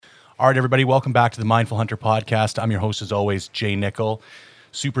All right, everybody, welcome back to the Mindful Hunter podcast. I'm your host, as always, Jay Nickel.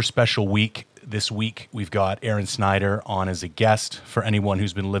 Super special week. This week, we've got Aron Snyder on as a guest. For anyone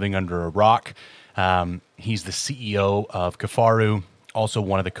who's been living under a rock, he's the CEO of Kifaru, also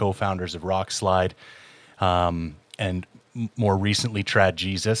one of the co-founders of Rockslide, and more recently, Trad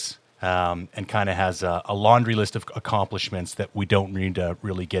Jesus, and kind of has a laundry list of accomplishments that we don't need to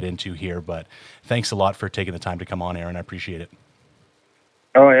really get into here. But thanks a lot for taking the time to come on, Aron. I appreciate it.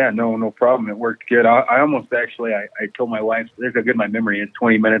 Oh yeah, no problem. It worked good. I almost actually, I told my wife, there's how good my memory is,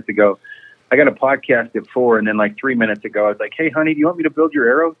 20 minutes ago, I got a podcast at 4, and then like 3 minutes ago, I was like, hey honey, do you want me to build your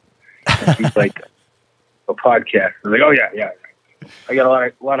arrows? And she's like, a podcast. I was like, oh yeah. I got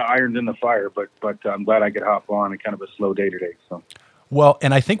a lot of irons in the fire, but I'm glad I could hop on. It's kind of a slow day today. So. Well,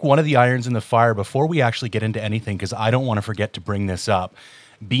 and I think one of the irons in the fire, before we actually get into anything, because I don't want to forget to bring this up,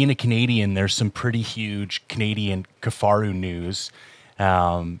 being a Canadian, there's some pretty huge Canadian Kifaru news.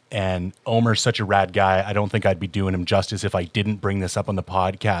 And Omer's such a rad guy. I don't think I'd be doing him justice if I didn't bring this up on the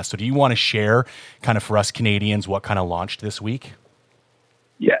podcast. So do you want to share kind of for us Canadians what kind of launched this week?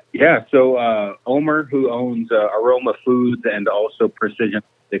 Yeah. So Omer, who owns Aroma Foods and also Precision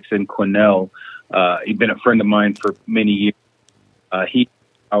Optics in Quesnel, he's been a friend of mine for many years. He's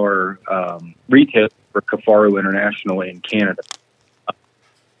our retailer for Kifaru International in Canada.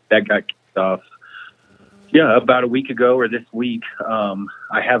 That got kicked off. Yeah, about a week ago or this week,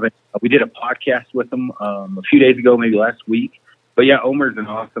 we did a podcast with him a few days ago, maybe last week. But yeah, Omer's an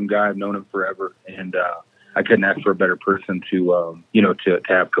awesome guy. I've known him forever, and I couldn't ask for a better person to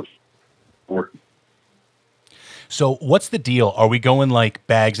have Kifaru. So what's the deal? Are we going like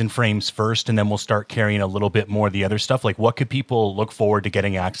bags and frames first, and then we'll start carrying a little bit more of the other stuff? Like, what could people look forward to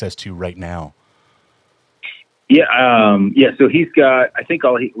getting access to right now? Yeah. So he's got, I think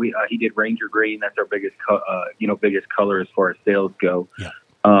he did Ranger Green. That's our biggest color as far as sales go.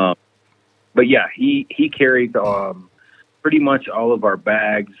 Yeah. But yeah, he carries pretty much all of our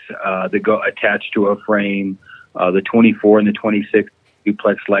bags that go attached to a frame, the 24 and the 26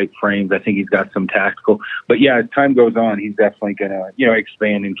 duplex light frames. I think he's got some tactical. But yeah, as time goes on, he's definitely going to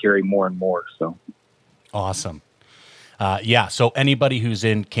expand and carry more and more. So awesome. So anybody who's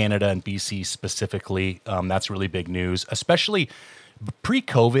in Canada and BC specifically, that's really big news, especially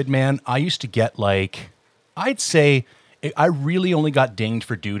pre-COVID, man. I used to get I'd say I really only got dinged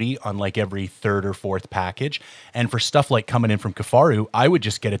for duty on like every third or fourth package. And for stuff like coming in from Kifaru, I would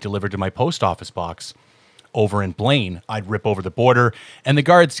just get it delivered to my post office box over in Blaine. I'd rip over the border, and the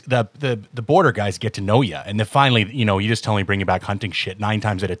guards, the border guys get to know you. And then finally, you just tell me bring you back hunting shit. 9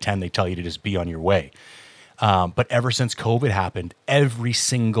 times out of 10, they tell you to just be on your way. But ever since COVID happened, every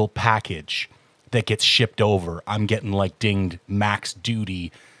single package that gets shipped over, I'm getting like dinged max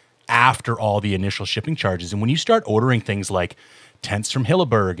duty after all the initial shipping charges. And when you start ordering things like tents from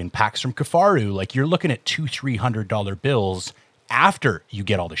Hilleberg and packs from Kifaru, like you're looking at $200-$300 bills after you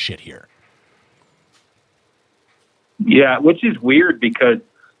get all the shit here. Yeah, which is weird because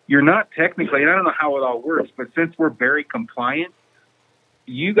you're not technically, and I don't know how it all works, but since we're very compliant,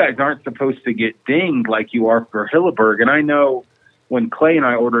 you guys aren't supposed to get dinged like you are for Hilleberg. And I know when Clay and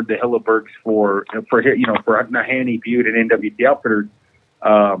I ordered the Hillebergs for Nahanni, Butte, and NWT Outfitters,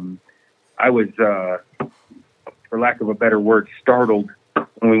 I was, for lack of a better word, startled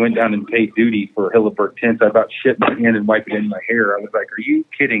when we went down and paid duty for Hilleberg tents. I about shit my hand and wiped it in my hair. I was like, are you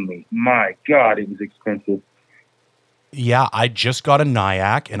kidding me? My God, it was expensive. Yeah, I just got a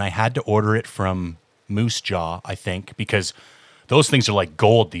Nyack, and I had to order it from Moose Jaw, I think, because those things are like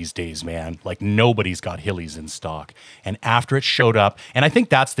gold these days, man. Like nobody's got Hillies in stock. And after it showed up, and I think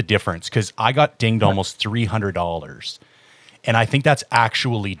that's the difference, because I got dinged almost $300. And I think that's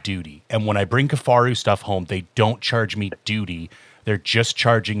actually duty. And when I bring Kifaru stuff home, they don't charge me duty. They're just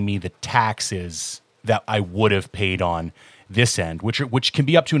charging me the taxes that I would have paid on this end, which can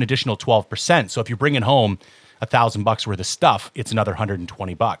be up to an additional 12%. So if you're bringing home $1,000 worth of stuff, it's another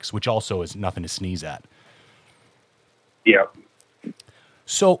 $120, which also is nothing to sneeze at. Yeah.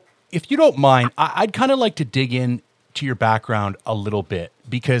 So if you don't mind, I'd kind of like to dig in to your background a little bit,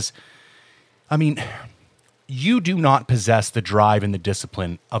 because, I mean, you do not possess the drive and the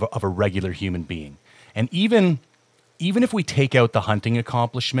discipline of a regular human being. And even if we take out the hunting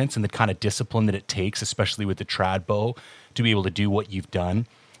accomplishments and the kind of discipline that it takes, especially with the trad bow, to be able to do what you've done,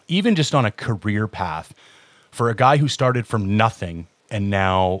 even just on a career path, for a guy who started from nothing and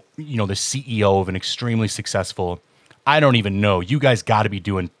now, the CEO of an extremely successful, I don't even know, you guys got to be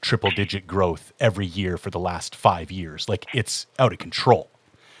doing triple digit growth every year for the last 5 years. Like, it's out of control.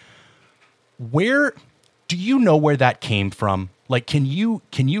 Do you know where that came from? Like, can you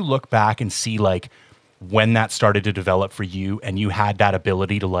look back and see, like, when that started to develop for you and you had that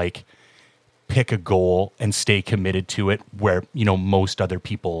ability to like pick a goal and stay committed to it where, most other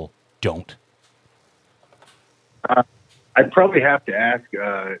people don't? I'd probably have to ask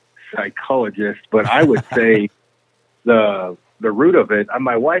a psychologist, but I would say the root of it,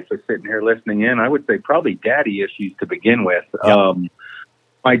 my wife is sitting here listening in, I would say probably daddy issues to begin with. Yep.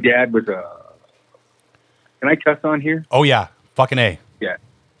 My dad was can I cuss on here? Oh yeah. Fucking A. Yeah.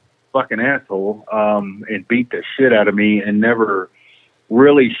 Fucking asshole. And beat the shit out of me and never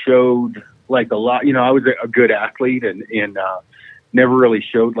really showed like a lot, I was a good athlete and never really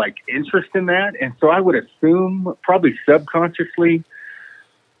showed like interest in that. And so I would assume probably subconsciously,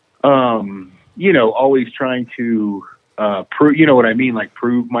 always trying to, prove, you know what I mean? Like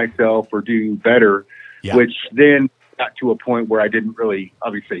prove myself or do better, which then got to a point where I didn't really,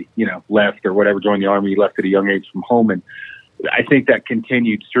 obviously, left or whatever, joined the Army, left at a young age from home. And I think that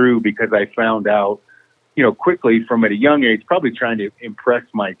continued through because I found out, quickly from at a young age, probably trying to impress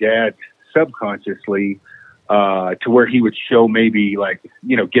my dad subconsciously, to where he would show maybe like,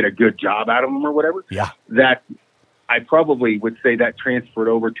 get a good job out of him or whatever. Yeah. That I probably would say that transferred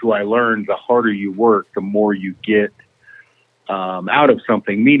over to, I learned the harder you work, the more you get, out of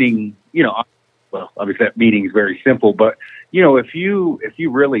something, meaning, well, obviously that meaning is very simple, but if you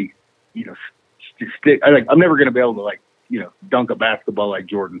really, stick, I'm never going to be able to like, dunk a basketball like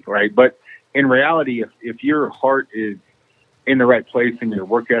Jordan. Right. But in reality, if your heart is in the right place and your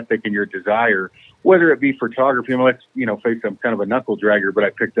work ethic and your desire, whether it be photography, let's, face I'm kind of a knuckle dragger, but I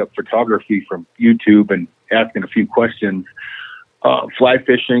picked up photography from YouTube and asking a few questions, fly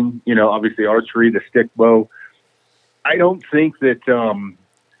fishing, obviously archery, the stick bow. I don't think that,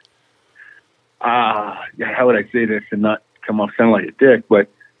 how would I say this and not come off sounding like a dick, but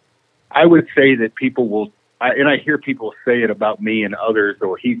I would say that people will, and I hear people say it about me and others,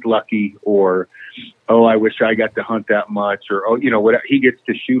 or he's lucky, or, oh, I wish I got to hunt that much, or, oh, what he gets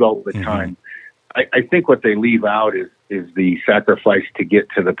to shoot all the time. I think what they leave out is the sacrifice to get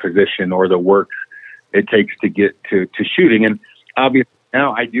to the position or the work it takes to get to shooting. And obviously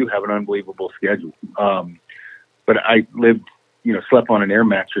now I do have an unbelievable schedule. But I lived, slept on an air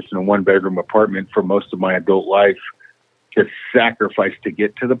mattress in a 1-bedroom apartment for most of my adult life to sacrifice to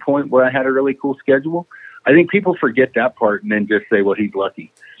get to the point where I had a really cool schedule. I think people forget that part and then just say, well, he's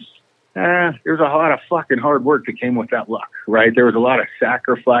lucky. There's a lot of fucking hard work that came with that luck, right? There was a lot of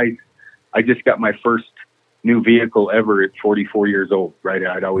sacrifice. I just got my first new vehicle ever at 44 years old, right?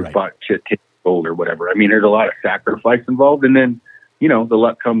 I'd always bought shit 10 years old or whatever. I mean, there's a lot of sacrifice involved. And then, the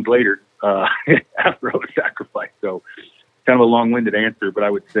luck comes later after all the sacrifice. So kind of a long-winded answer, but I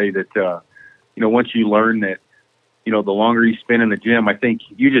would say that, once you learn that, the longer you spend in the gym, I think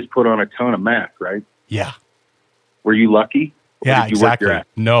you just put on a ton of mass, right? Yeah. Were you lucky? Yeah, exactly.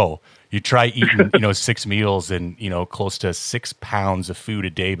 No, you try eating, 6 meals and, close to 6 pounds of food a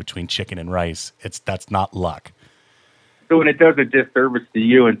day between chicken and rice. That's not luck. So when it does a disservice to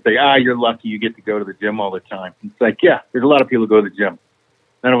you and say, you're lucky you get to go to the gym all the time. It's like, yeah, there's a lot of people who go to the gym.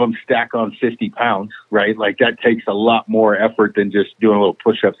 None of them stack on 50 pounds, right? Like that takes a lot more effort than just doing little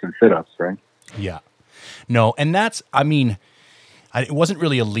push-ups and sit-ups, right? Yeah. No, and that's, it wasn't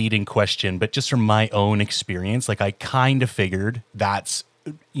really a leading question, but just from my own experience, like I kind of figured that's,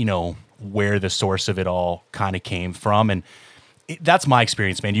 where the source of it all kind of came from. And that's my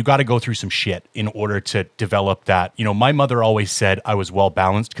experience, man. You got to go through some shit in order to develop that. My mother always said I was well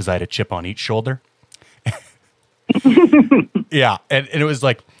balanced because I had a chip on each shoulder. Yeah. And it was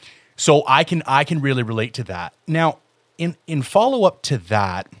like, so I can really relate to that. Now, in follow up to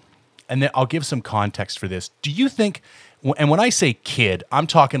that, and then I'll give some context for this. Do you think, and when I say kid, I'm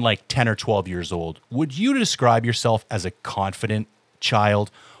talking like 10 or 12 years old, would you describe yourself as a confident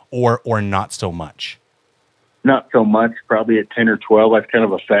child or not so much? Not so much. Probably at 10 or 12, I was kind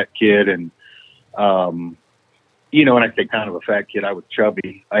of a fat kid. And, when I say kind of a fat kid, I was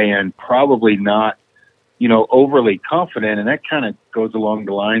chubby and probably not, overly confident. And that kind of goes along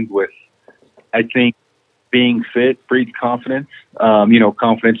the lines with, I think, being fit breeds confidence,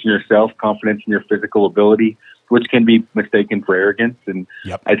 confidence in yourself, confidence in your physical ability, which can be mistaken for arrogance. And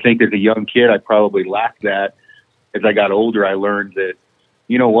I think as a young kid, I probably lacked that. As I got older, I learned that,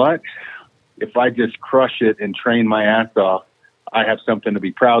 if I just crush it and train my ass off, I have something to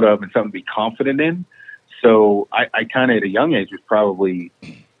be proud of and something to be confident in. So I kind of at a young age was probably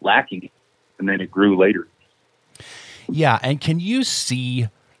lacking, and then it grew later. Yeah. And can you see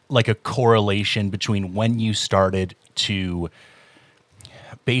like a correlation between when you started to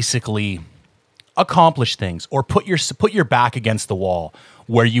basically accomplish things or put your back against the wall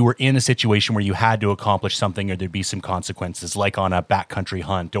where you were in a situation where you had to accomplish something or there'd be some consequences, like on a backcountry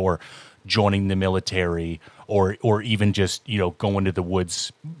hunt or joining the military or even just, going to the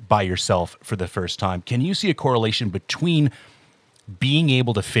woods by yourself for the first time. Can you see a correlation between being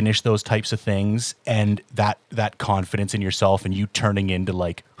able to finish those types of things and that confidence in yourself and you turning into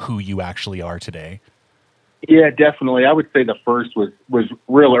like who you actually are today? Yeah, definitely. I would say the first was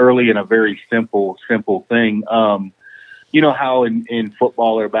real early and a very simple thing. You know how in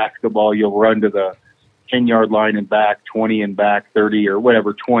football or basketball, you'll run to the 10-yard line and back, 20 and back, 30 or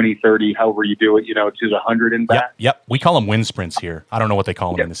whatever, 20, 30, however you do it, to the 100 and back. Yep. We call them wind sprints here. I don't know what they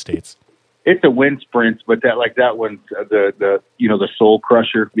call them in the States. It's a wind sprint, but that one's the soul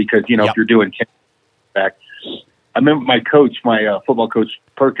crusher because, if you're doing 10 back, I remember my coach, my football coach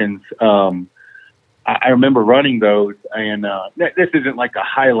Perkins, I remember running those, and this isn't like a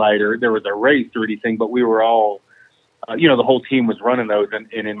highlighter. There was a race or anything, but we were all, the whole team was running those.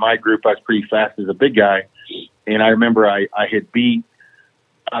 And in my group, I was pretty fast as a big guy. And I remember I had beat,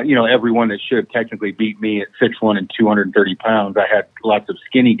 everyone that should have technically beat me at 6'1" and 230 pounds. I had lots of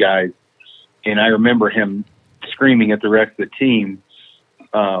skinny guys. And I remember him screaming at the rest of the team,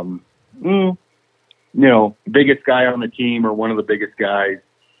 biggest guy on the team or one of the biggest guys,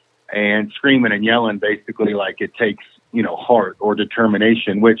 and screaming and yelling basically like it takes, heart or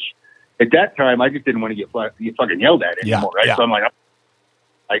determination, which at that time I just didn't want to get fucking yelled at anymore, right? Yeah. So I'm like,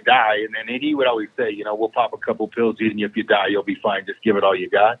 I die. And then he would always say, we'll pop a couple pills in you. If you die, you'll be fine. Just give it all you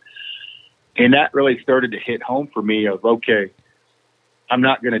got. And that really started to hit home for me of, okay, I'm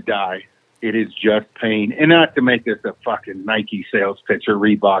not going to die. It is just pain. And not to make this a fucking Nike sales pitch or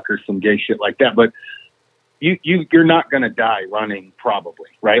Reebok or some gay shit like that, but you're not going to die running probably,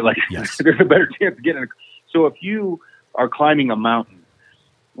 right? Like yes. There's a better chance of getting So if you are climbing a mountain,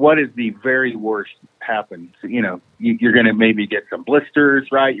 what is the very worst happens? You're going to maybe get some blisters,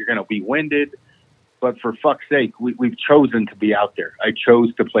 right? You're going to be winded, but for fuck's sake, we've chosen to be out there. I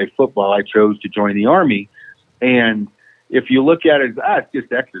chose to play football. I chose to join the Army. And if you look at it as, it's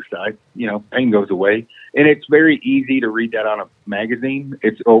just exercise, pain goes away. And it's very easy to read that on a magazine.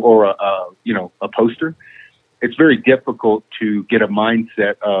 Or a poster. It's very difficult to get a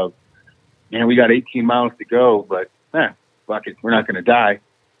mindset of, we got 18 miles to go, but fuck it, we're not going to die.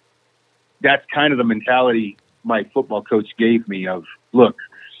 That's kind of the mentality my football coach gave me of, look,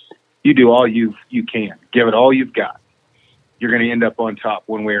 you do all you can. Give it all you've got. You're going to end up on top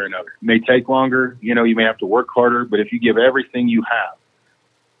one way or another. It may take longer, you may have to work harder, but if you give everything you have,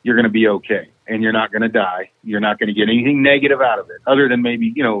 you're going to be okay. And you're not going to die. You're not going to get anything negative out of it, other than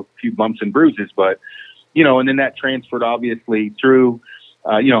maybe, a few bumps and bruises. But, and then that transferred obviously through,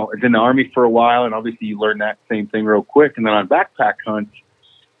 I was in the Army for a while, and obviously you learn that same thing real quick. And then on backpack hunts,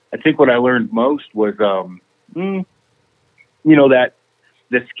 I think what I learned most was, that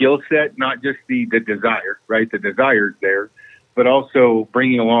the skill set, not just the desire, right? The desire's there, but also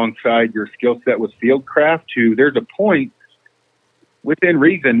bringing alongside your skill set with fieldcraft there's a point within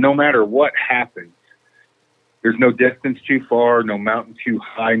reason, no matter what happens, there's no distance too far, no mountain too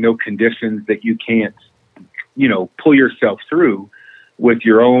high, no conditions that you can't, pull yourself through with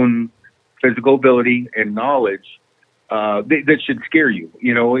your own physical ability and knowledge, that should scare you.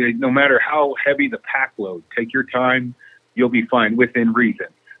 No matter how heavy the pack load, take your time, you'll be fine within reason.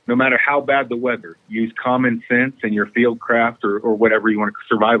 No matter how bad the weather, use common sense and your fieldcraft or whatever you want,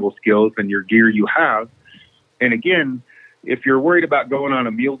 survival skills and your gear you have. And again, if you're worried about going on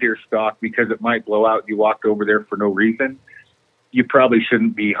a mule deer stalk because it might blow out, you walked over there for no reason, you probably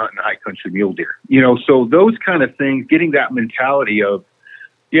shouldn't be hunting high country mule deer. So those kind of things, getting that mentality of,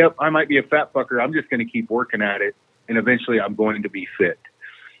 yep, I might be a fat fucker. I'm just going to keep working at it. And eventually I'm going to be fit.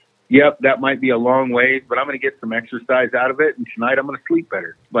 Yep, that might be a long ways, but I'm going to get some exercise out of it. And tonight I'm going to sleep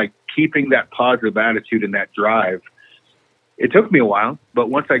better. Like keeping that positive attitude and that drive. It took me a while, but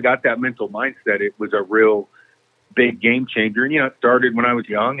once I got that mental mindset, it was a real big game changer. And, it started when I was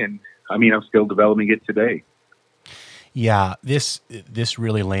young, and I'm still developing it today. Yeah, this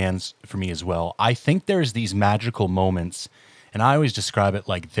really lands for me as well. I think there's these magical moments, and I always describe it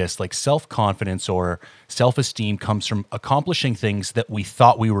like this, like self-confidence or self-esteem comes from accomplishing things that we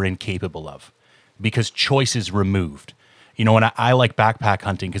thought we were incapable of because choice is removed. And I like backpack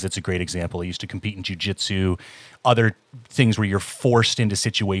hunting because it's a great example. I used to compete in jiu-jitsu, other things where you're forced into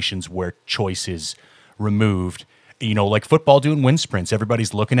situations where choice is removed. Like football doing wind sprints.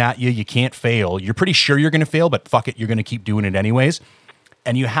 Everybody's looking at you. You can't fail. You're pretty sure you're going to fail, but fuck it, you're going to keep doing it anyways.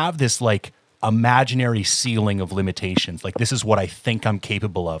 And you have this like imaginary ceiling of limitations. Like, this is what I think I'm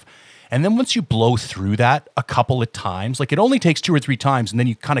capable of. And then once you blow through that a couple of times, like it only takes 2 or 3 times, and then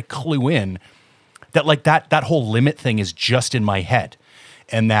you kind of clue in, that like that whole limit thing is just in my head.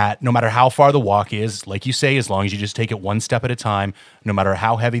 And that no matter how far the walk is, like you say, as long as you just take it one step at a time, no matter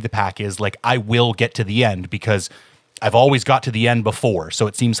how heavy the pack is, like I will get to the end because I've always got to the end before. So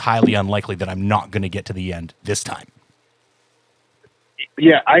it seems highly unlikely that I'm not going to get to the end this time.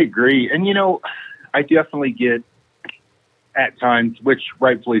 Yeah, I agree. And, I definitely get at times, which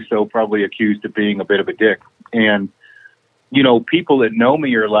rightfully so, probably accused of being a bit of a dick. And, people that know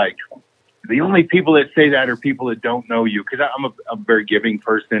me are like, the only people that say that are people that don't know you, because I'm a very giving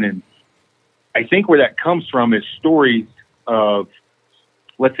person. And I think where that comes from is stories of,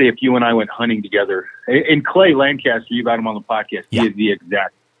 let's say if you and I went hunting together, and Clay Lancaster, you've had him on the podcast, He is the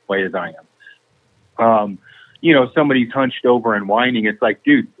exact way as I am. Somebody's hunched over and whining. It's like,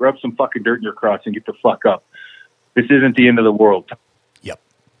 dude, rub some fucking dirt in your crotch and get the fuck up. This isn't the end of the world. Yep.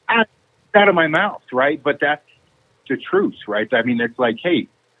 Out of my mouth, right? But that's the truth, right? I mean, it's like, hey,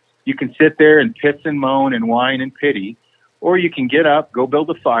 you can sit there and piss and moan and whine and pity, or you can get up, go build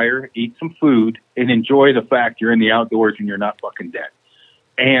a fire, eat some food, and enjoy the fact you're in the outdoors and you're not fucking dead.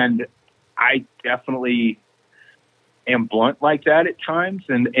 And I definitely am blunt like that at times.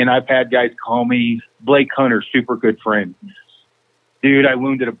 And I've had guys call me Blake Hunter, super good friend. Dude, I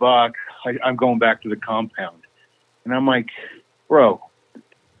wounded a buck. I'm going back to the compound. And I'm like, bro,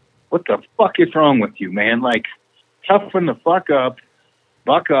 what the fuck is wrong with you, man? Like, toughen the fuck up.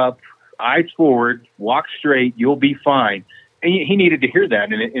 Buck up, eyes forward, walk straight, you'll be fine. And he needed to hear that.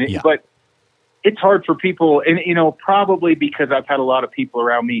 But it's hard for people, and, probably because I've had a lot of people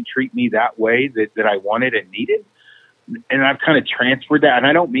around me treat me that way that I wanted and needed. And I've kind of transferred that. And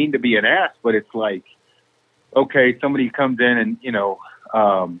I don't mean to be an ass, but it's like, okay, somebody comes in and,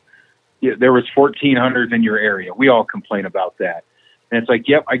 there was 14 hunters in your area. We all complain about that. And it's like,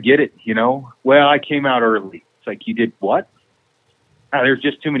 yep, I get it. Well, I came out early. It's like, you did what? There's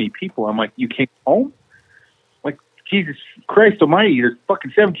just too many people. I'm like, you came home? Like, Jesus Christ almighty, there's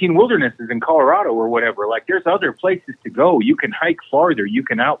fucking 17 wildernesses in Colorado or whatever. Like, there's other places to go. You can hike farther. You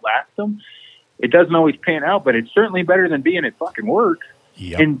can outlast them. It doesn't always pan out, but it's certainly better than being at fucking work.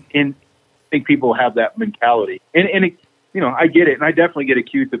 Yep. And I think people have that mentality. And I get it. And I definitely get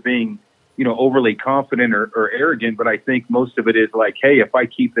accused of being, overly confident or arrogant. But I think most of it is like, hey, if I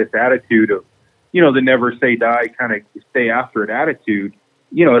keep this attitude of, the never say die kind of stay after it attitude,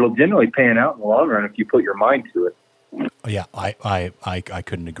 it'll generally pan out in the long run if you put your mind to it. Yeah, I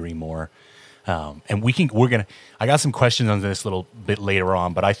couldn't agree more. And I got some questions on this a little bit later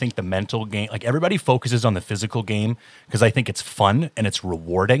on, but I think the mental game, like everybody focuses on the physical game because I think it's fun and it's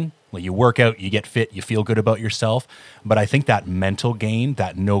rewarding. Like you work out, you get fit, you feel good about yourself. But I think that mental game,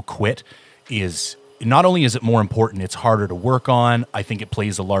 that no quit is not only is it more important, it's harder to work on. I think it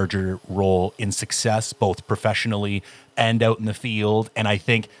plays a larger role in success, both professionally and out in the field. And I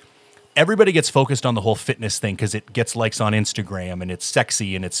think everybody gets focused on the whole fitness thing because it gets likes on Instagram and it's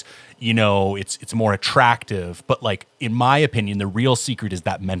sexy and it's, it's more attractive. But like, in my opinion, the real secret is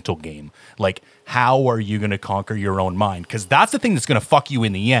that mental game. Like, how are you going to conquer your own mind? Because that's the thing that's going to fuck you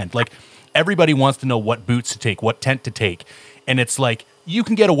in the end. Like, everybody wants to know what boots to take, what tent to take. And it's like, you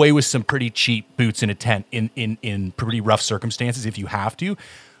can get away with some pretty cheap boots in a tent in pretty rough circumstances if you have to.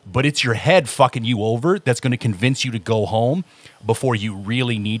 But it's your head fucking you over that's going to convince you to go home before you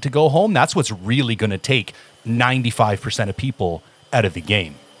really need to go home. That's what's really going to take 95% of people out of the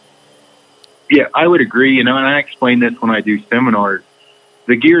game. Yeah, I would agree. And I explain this when I do seminars.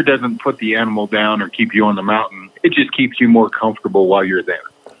 The gear doesn't put the animal down or keep you on the mountain. It just keeps you more comfortable while you're there.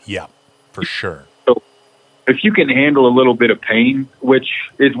 Yeah, for sure. So if you can handle a little bit of pain, which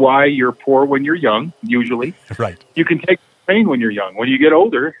is why you're poor when you're young, usually. Right. You can take pain when you're young. When you get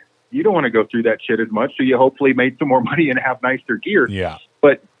older, you don't want to go through that shit as much. So you hopefully made some more money and have nicer gear. Yeah.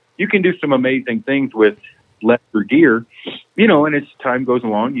 But you can do some amazing things with lesser gear, and as time goes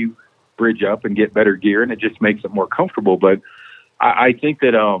along, you bridge up and get better gear and it just makes it more comfortable. But I think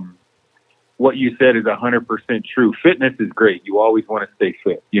that, what you said is 100% true. Fitness is great. You always want to stay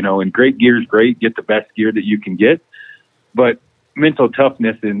fit, and great gear is great. Get the best gear that you can get, but mental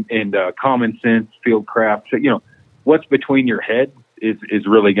toughness and common sense, field craft, what's between your head is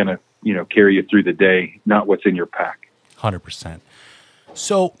really going to, carry you through the day, not what's in your pack. 100%.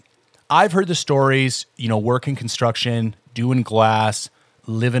 So I've heard the stories, working construction, doing glass,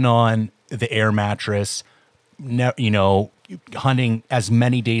 living on the air mattress, hunting as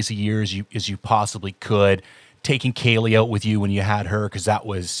many days a year as you possibly could, taking Kaylee out with you when you had her because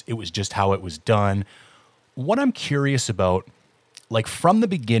it was just how it was done. What I'm curious about, like from the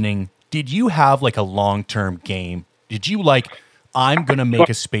beginning, did you have like a long-term game? Did you like, I'm going to make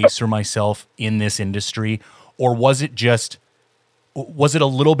a space for myself in this industry? Or was it just, was it a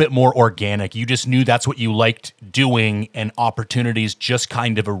little bit more organic? You just knew that's what you liked doing, and opportunities just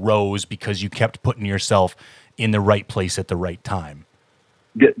kind of arose because you kept putting yourself in the right place at the right time.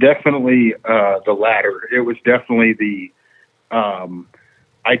 Definitely the latter. It was definitely the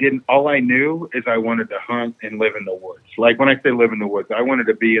all I knew is I wanted to hunt and live in the woods. Like when I say live in the woods, I wanted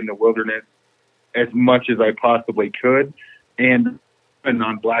to be in the wilderness as much as I possibly could. And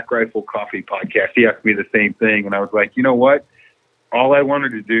on Black Rifle Coffee podcast, he asked me the same thing. And I was like, you know what? All I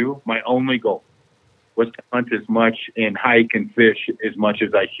wanted to do, my only goal was to hunt as much and hike and fish as much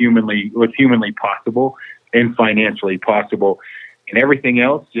as was humanly possible and financially possible. And everything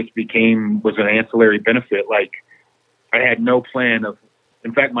else just was an ancillary benefit. Like I had no plan of,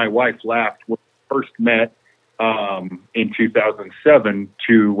 in fact, my wife laughed when we first met in 2007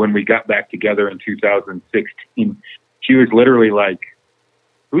 to when we got back together in 2016. She was literally like,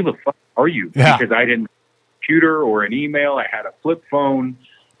 who the fuck are you? Yeah. Because I didn't have a computer or an email. I had a flip phone.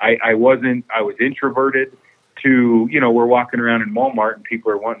 I was introverted to, we're walking around in Walmart and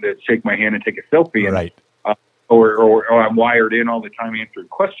people are wanting to shake my hand and take a selfie. And, right. Or I'm wired in all the time answering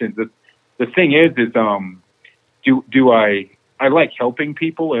questions. The thing is do I like helping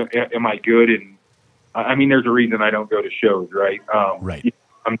people? Am I good? And I mean, there's a reason I don't go to shows, right? Right.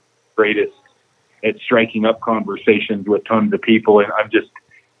 I'm the greatest at striking up conversations with tons of people. And it's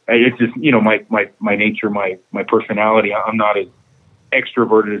just, my nature, my personality. I'm not as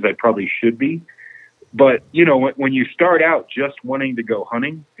extroverted as I probably should be. But, when you start out just wanting to go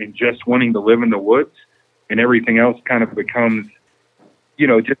hunting and just wanting to live in the woods and everything else kind of becomes,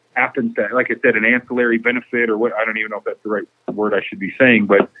 just happens to, like I said, an ancillary benefit or what, I don't even know if that's the right word I should be saying,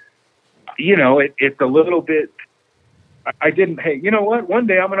 but, it's a little bit, hey, you know what? One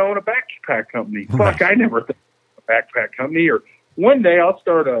day I'm going to own a backpack company. Right. Fuck, I never thought of a backpack company. Or one day I'll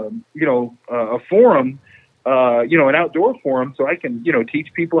start a forum, an outdoor forum so I can,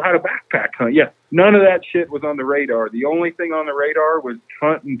 teach people how to backpack hunt. Yeah. None of that shit was on the radar. The only thing on the radar was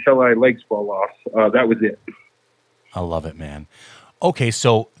hunt until my legs fall off. That was it. I love it, man. Okay.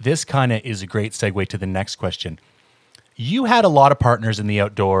 So this kind of is a great segue to the next question. You had a lot of partners in the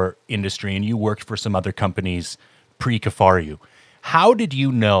outdoor industry and you worked for some other companies pre-Kifaru. How did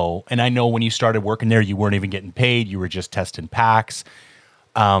you know, and I know when you started working there, you weren't even getting paid, you were just testing packs.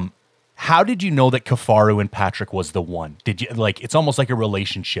 How did you know that Kifaru and Patrick was the one? Did you it's almost like a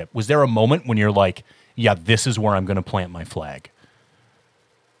relationship. Was there a moment when you're like, yeah, this is where I'm going to plant my flag?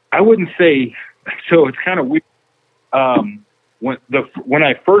 I wouldn't say, so it's kind of weird. When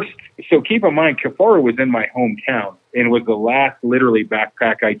I first, so keep in mind, Kifaru was in my hometown and was the last literally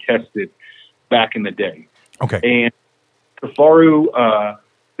backpack I tested back in the day. Okay. And Kifaru,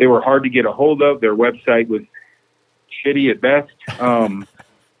 they were hard to get a hold of. Their website was shitty at best.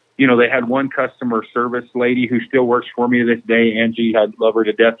 They had one customer service lady who still works for me to this day. Angie, I love her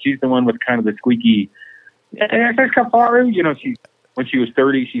to death. She's the one with kind of the squeaky, Kifaru. When she was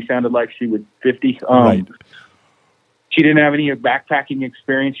 30, she sounded like she was 50. Right. She didn't have any backpacking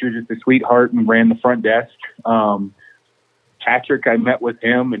experience. She was just a sweetheart and ran the front desk. Patrick, I met with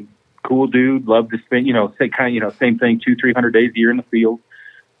him and cool dude, loved to spend, same thing, 200-300 days a year in the field.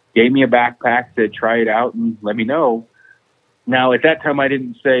 Gave me a backpack, said, try it out and let me know. Now, at that time, I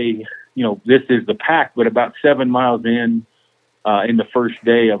didn't say, this is the pack, but about 7 miles in the first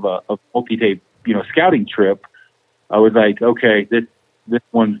day of a multi-day, scouting trip, I was like, okay, this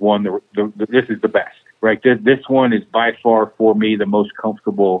one's one. This is the best, right? This one is by far for me the most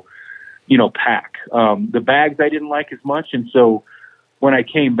comfortable, pack. The bags I didn't like as much, and so when I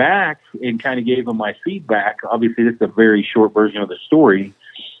came back and kind of gave him my feedback, obviously this is a very short version of the story.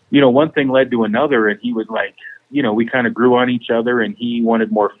 One thing led to another, and he was like, we kind of grew on each other, and he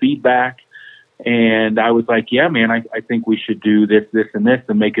wanted more feedback. And I was like, yeah, man, I think we should do this, and this,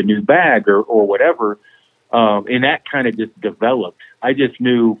 and make a new bag or whatever. And that kind of just developed. I just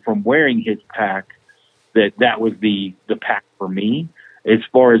knew from wearing his pack that was the pack for me. As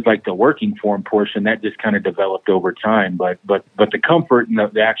far as like the working form portion, that just kind of developed over time. But the comfort and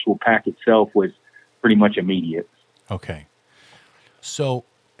the actual pack itself was pretty much immediate. Okay. So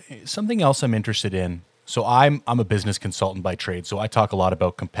something else I'm interested in. So I'm a business consultant by trade, so I talk a lot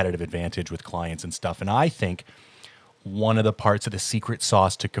about competitive advantage with clients and stuff. And I think one of the parts of the secret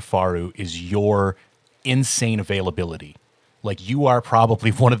sauce to Kifaru is your insane availability. Like, you are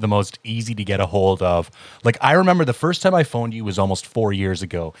probably one of the most easy to get a hold of. Like, I remember the first time I phoned you was almost 4 years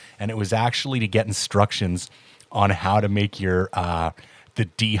ago, and it was actually to get instructions on how to make your the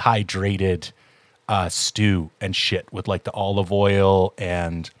dehydrated stew and shit with like the olive oil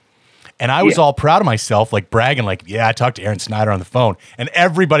and And I was all proud of myself, like bragging, like, yeah, I talked to Aron Snyder on the phone. And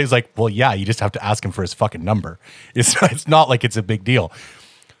everybody's like, well, yeah, you just have to ask him for his fucking number. It's not like it's a big deal.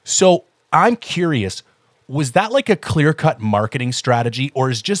 So I'm curious, was that like a clear-cut marketing strategy, or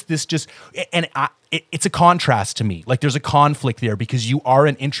is it's a contrast to me. Like there's a conflict there because you are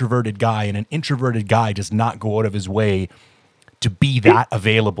an introverted guy, and an introverted guy does not go out of his way to be that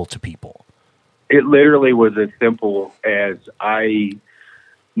available to people. It literally was as simple as I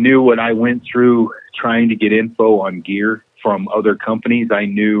knew what I went through trying to get info on gear from other companies. I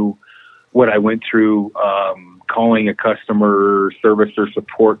knew what I went through calling a customer service or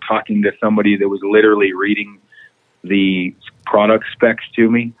support, talking to somebody that was literally reading the product specs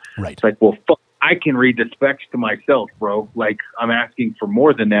to me. Right. It's like, well, fuck, I can read the specs to myself, bro. Like, I'm asking for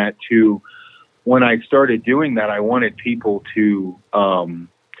more than that. When I started doing that, I wanted people to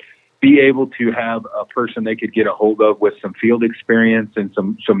be able to have a person they could get a hold of with some field experience and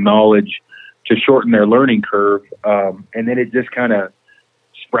some knowledge to shorten their learning curve. And then it just kind of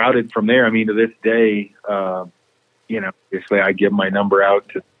sprouted from there. I mean, to this day, obviously I give my number out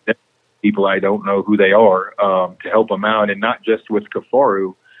to people I don't know who they are, to help them out, and not just with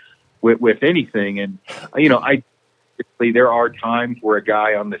Kifaru, with anything. And, there are times where a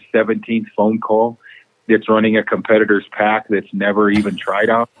guy on the 17th phone call that's running a competitor's pack that's never even tried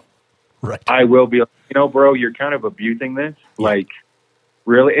out. Right. I will be, bro, you're kind of abusing this. Yeah. Like,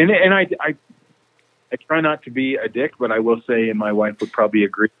 really. And I try not to be a dick, but I will say, and my wife would probably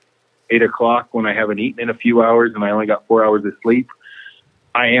agree, 8:00 when I haven't eaten in a few hours and I only got 4 hours of sleep,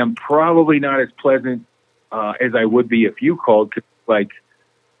 I am probably not as pleasant as I would be if you called. 'Cause, like,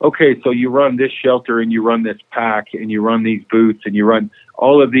 okay, so you run this shelter and you run this pack and you run these boots and you run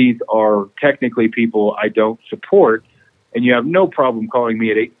all of these are technically people I don't support. And you have no problem calling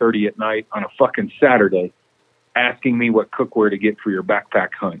me at 8:30 at night on a fucking Saturday, asking me what cookware to get for your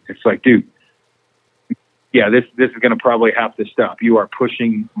backpack hunt. It's like, dude, yeah, this is going to probably have to stop. You are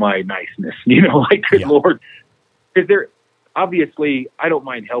pushing my niceness, like, good Lord. Is there, obviously, I don't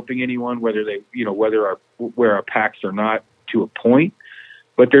mind helping anyone, whether they, wear our packs or not, to a point.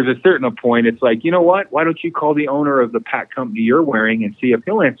 But there's a certain point. It's like, you know what? Why don't you call the owner of the pack company you're wearing and see if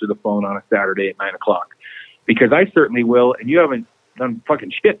he'll answer the phone on a Saturday at 9:00? Because I certainly will, and you haven't done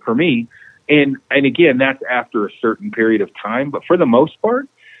fucking shit for me. And again, that's after a certain period of time. But for the most part,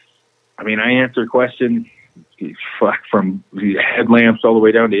 I mean, I answer questions from headlamps all the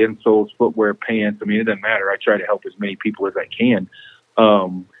way down to insoles, footwear, pants. I mean, it doesn't matter. I try to help as many people as I can.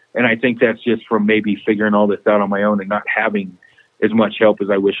 And I think that's just from maybe figuring all this out on my own and not having as much help as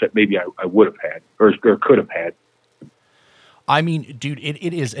I wish that maybe I would have had or could have had. I mean, dude,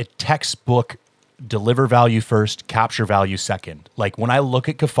 it is a textbook. Deliver value first, capture value second. Like when I look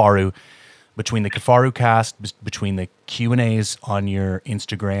at Kifaru, between the Kifaru cast, between the Q&As on your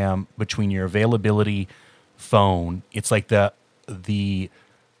Instagram, between your availability phone, it's like the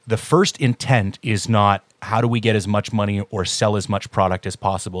first intent is not how do we get as much money or sell as much product as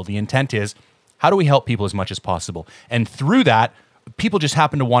possible. The intent is how do we help people as much as possible? And through that, people just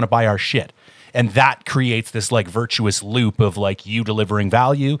happen to want to buy our shit. And that creates this like virtuous loop of like you delivering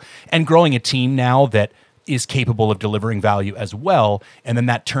value and growing a team now that is capable of delivering value as well. And then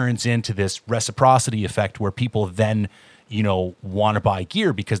that turns into this reciprocity effect where people then, want to buy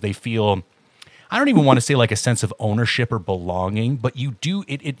gear because they feel, I don't even want to say like a sense of ownership or belonging, but you do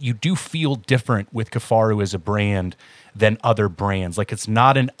feel different with Kifaru as a brand than other brands. Like it's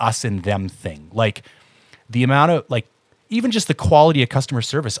not an us and them thing. Like the amount of like, even just the quality of customer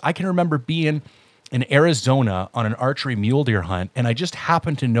service. I can remember being in Arizona on an archery mule deer hunt, and I just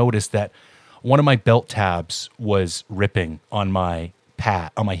happened to notice that one of my belt tabs was ripping on my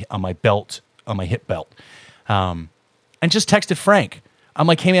on my belt, on my hip belt, and just texted Frank. I'm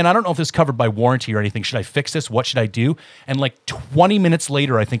like, hey man, I don't know if this is covered by warranty or anything. Should I fix this? What should I do? And like 20 minutes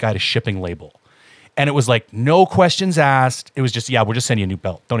later, I think I had a shipping label, and it was like no questions asked. It was just, yeah, we'll just send you a new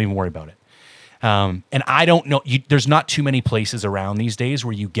belt. Don't even worry about it. And I don't know, there's not too many places around these days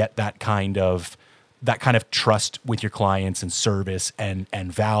where you get that kind of trust with your clients and service and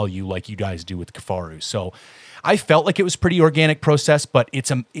value like you guys do with Kifaru. So I felt like it was pretty organic process, but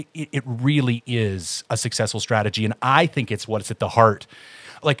it really is a successful strategy. And I think it's what's at the heart,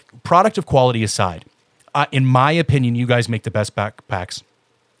 like product of quality aside, in my opinion, you guys make the best backpacks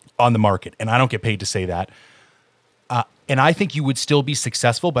on the market. And I don't get paid to say that. And I think you would still be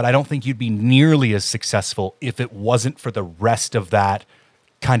successful, but I don't think you'd be nearly as successful if it wasn't for the rest of that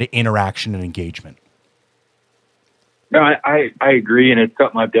kind of interaction and engagement. No, I agree, and it's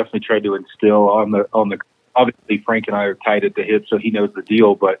something I've definitely tried to instill on the. Obviously, Frank and I are tied at the hip, so he knows the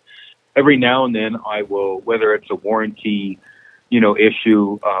deal. But every now and then, I will, whether it's a warranty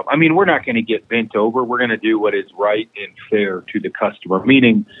issue. I mean, we're not going to get bent over. We're going to do what is right and fair to the customer.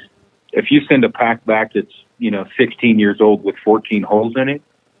 Meaning, if you send a pack back that's 16 years old with 14 holes in it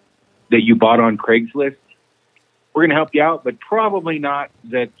that you bought on Craigslist, we're going to help you out, but probably not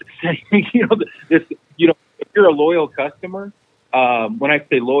that. If you're a loyal customer, when I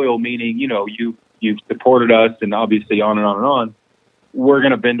say loyal, meaning you've supported us, and obviously on and on and on, we're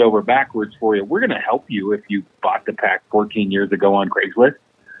going to bend over backwards for you. We're going to help you if you bought the pack 14 years ago on Craigslist.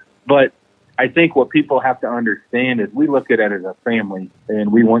 But I think what people have to understand is we look at it as a family,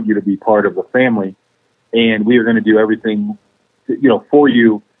 and we want you to be part of the family, and we are going to do everything, for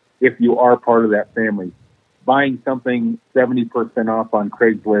you if you are part of that family. Buying something 70% off on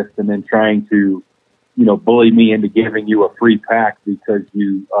Craigslist and then trying to, bully me into giving you a free pack because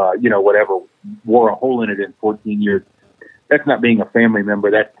you, whatever, wore a hole in it in 14 years. That's not being a family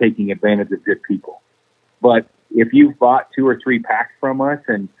member. That's taking advantage of good people. But if you've bought 2 or 3 packs from us,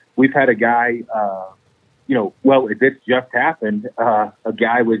 and we've had a guy, this just happened. A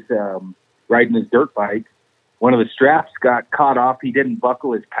guy was riding his dirt bike. One of the straps got caught off. He didn't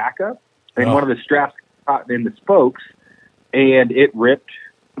buckle his pack up, and one of the straps caught in the spokes, and it ripped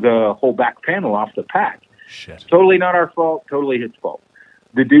the whole back panel off the pack. Shit. Totally not our fault. Totally his fault.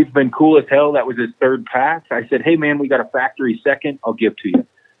 The dude's been cool as hell. That was his 3rd pack. I said, hey, man, we got a factory second. I'll give to you.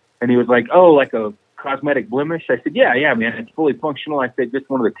 And he was like, oh, like a cosmetic blemish? I said, yeah, man, it's fully functional. I said, just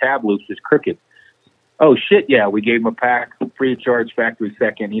one of the tab loops is crooked. Oh, shit, yeah. We gave him a pack, free of charge, factory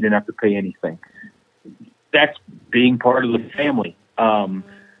second. He didn't have to pay anything. That's being part of the family.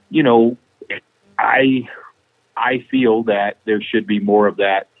 I feel that there should be more of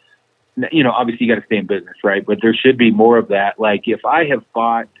that. Obviously you got to stay in business, right? But there should be more of that. Like if I have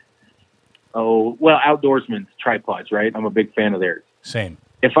bought, Outdoorsman's tripods, right? I'm a big fan of theirs. Same.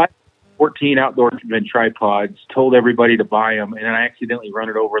 If I 14 Outdoorsman tripods, told everybody to buy them, and then I accidentally run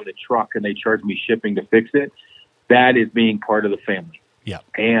it over in the truck and they charge me shipping to fix it, that is being part of the family. Yeah.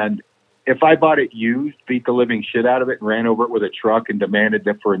 And if I bought it used, beat the living shit out of it and ran over it with a truck and demanded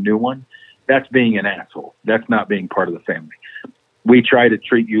that for a new one, that's being an asshole. That's not being part of the family. We try to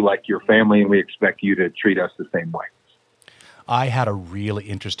treat you like your family, and we expect you to treat us the same way. I had a really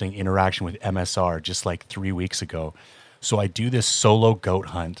interesting interaction with MSR just like 3 weeks ago. So I do this solo goat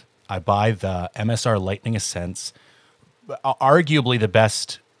hunt. I buy the MSR Lightning Ascents, arguably the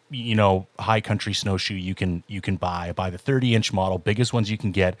best, high country snowshoe you can buy. I buy the 30-inch model, biggest ones you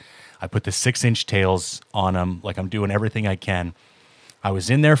can get. I put the 6-inch tails on them, like I'm doing everything I can. I was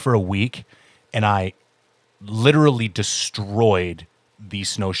in there for a week, and I literally destroyed these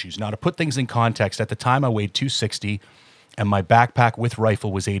snowshoes. Now, to put things in context, at the time I weighed 260, and my backpack with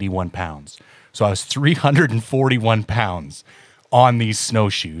rifle was 81 pounds. So I was 341 pounds on these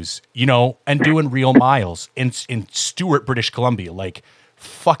snowshoes, and doing real miles in Stewart, British Columbia, like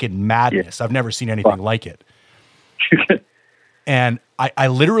fucking madness. Yeah. I've never seen anything like it. And I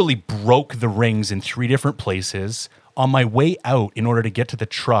literally broke the rings in 3 different places. On my way out, in order to get to the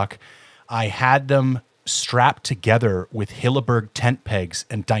truck, I had them strapped together with Hilleberg tent pegs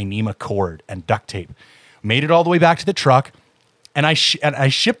and Dyneema cord and duct tape. Made it all the way back to the truck, and I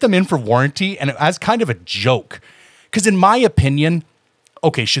shipped them in for warranty, and as kind of a joke. Because in my opinion,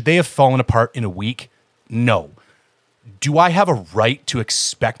 okay, should they have fallen apart in a week? No. Do I have a right to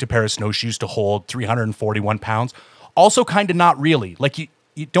expect a pair of snowshoes to hold 341 pounds? Also kind of not really. Like, you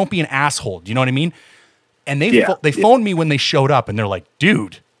don't be an asshole. Do you know what I mean? And they phoned me when they showed up, and they're like,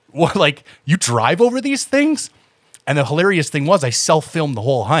 dude, what, like, you drive over these things? And the hilarious thing was I self-filmed the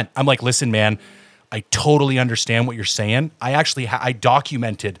whole hunt. I'm like, listen, man, I totally understand what you're saying. I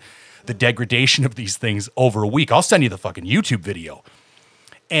documented the degradation of these things over a week. I'll send you the fucking YouTube video.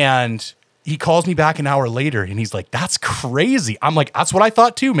 And he calls me back an hour later, and he's like, that's crazy. I'm like, that's what I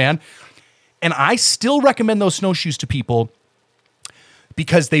thought too, man. And I still recommend those snowshoes to people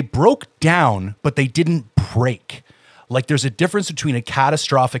because they broke down, but they didn't break. Like, there's a difference between a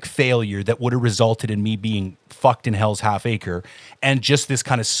catastrophic failure that would have resulted in me being fucked in hell's half acre and just this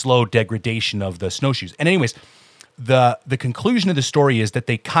kind of slow degradation of the snowshoes. And anyways, the conclusion of the story is that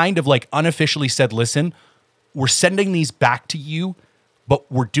they kind of like unofficially said, listen, we're sending these back to you, but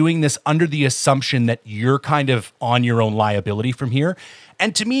we're doing this under the assumption that you're kind of on your own liability from here.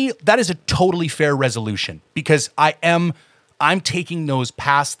 And to me, that is a totally fair resolution because I'm taking those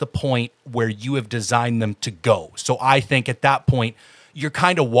past the point where you have designed them to go. So I think at that point, you're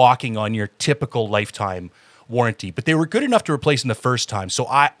kind of walking on your typical lifetime warranty, but they were good enough to replace them the first time. So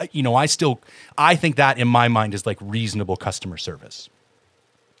I think that in my mind is like reasonable customer service.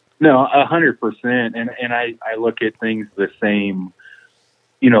 No, 100%. And I look at things the same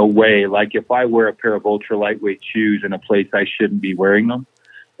way. Like if I wear a pair of ultra lightweight shoes in a place I shouldn't be wearing them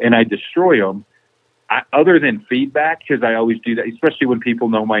and I destroy them, other than feedback, because I always do that, especially when people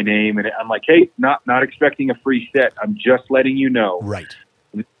know my name, and I'm like, hey, not expecting a free set. I'm just letting you know. Right.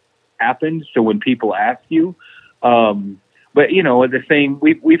 It happened. So when people ask you, but the same,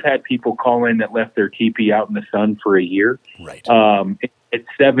 we've had people call in that left their teepee out in the sun for a year. Right. At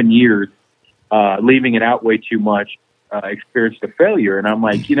 7 years, leaving it out way too much, experienced a failure. And I'm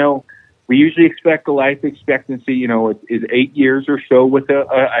like, we usually expect the life expectancy, is 8 years or so with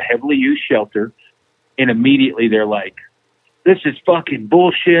a heavily used shelter. And immediately they're like, this is fucking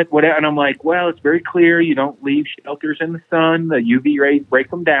bullshit. Whatever. And I'm like, well, it's very clear. You don't leave shelters in the sun. The UV rays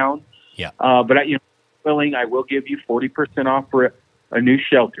break them down. Yeah. But I will give you 40% off for a new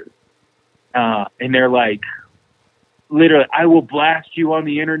shelter. And they're like, literally, I will blast you on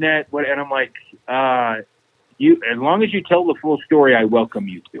the internet. And I'm like, as long as you tell the full story, I welcome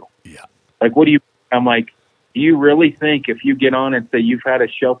you to. Yeah. Like, I'm like, do you really think if you get on and say you've had a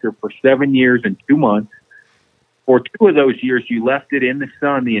shelter for 7 years and 2 months, for 2 of those years you left it in the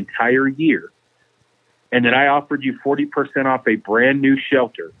sun the entire year, and that I offered you 40% off a brand new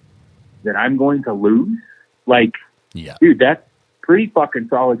shelter, that I'm going to lose? Like, yeah, dude, that's pretty fucking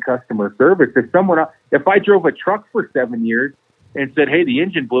solid customer service. If I drove a truck for 7 years and said, hey, the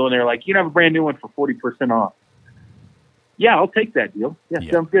engine blew, and they're like, you have a brand new one for 40% off. Yeah, I'll take that deal. Yeah,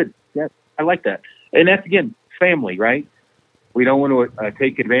 sounds good. Yeah, I like that. And that's, again, family, right? We don't want to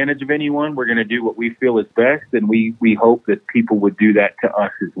take advantage of anyone. We're going to do what we feel is best, and we hope that people would do that to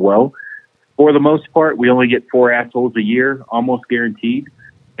us as well. For the most part, we only get 4 assholes a year, almost guaranteed,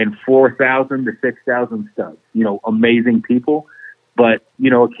 and 4,000 to 6,000 studs. Amazing people. But,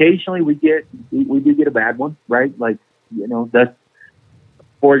 occasionally we do get a bad one, right? Like, that's,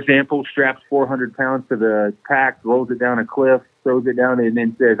 for example, straps 400 pounds to the pack, rolls it down a cliff, throws it down, and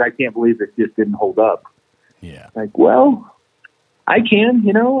then says, I can't believe this just didn't hold up. Yeah. Like, well, I can,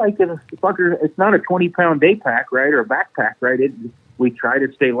 fucker, it's not a 20-pound day pack, right, or a backpack, right? We try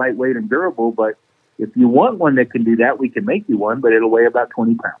to stay lightweight and durable, but if you want one that can do that, we can make you one, but it'll weigh about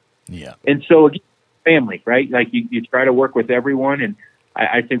 20 pounds. Yeah. And so, again, family, right? Like, you try to work with everyone, and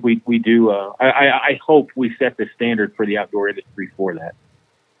I think we do. I hope we set the standard for the outdoor industry for that.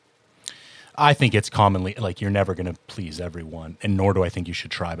 I think it's commonly, like, you're never going to please everyone, and nor do I think you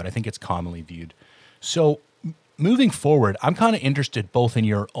should try, but I think it's commonly viewed. So moving forward, I'm kind of interested both in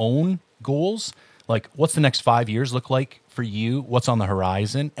your own goals, like what's the next 5 years look like for you, what's on the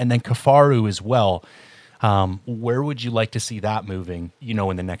horizon, and then Kifaru as well. Where would you like to see that moving,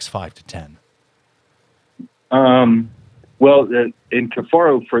 in the next 5 to 10? Well, in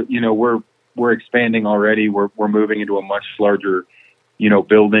Kifaru, we're expanding already. We're moving into a much larger,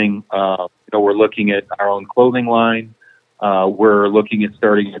 building. We're looking at our own clothing line. We're looking at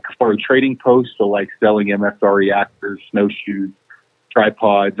starting a Kifaru trading post, so like selling MSR reactors, snowshoes,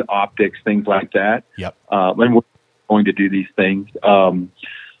 tripods, optics, things like that. Yep. And we're going to do these things.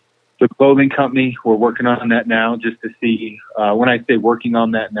 The clothing company, we're working on that now just to see, when I say working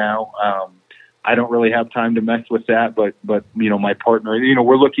on that now, I don't really have time to mess with that, but my partner,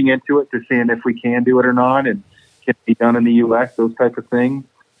 we're looking into it to seeing if we can do it or not, and can it be done in the U.S., those type of things.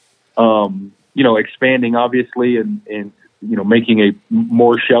 Expanding obviously and making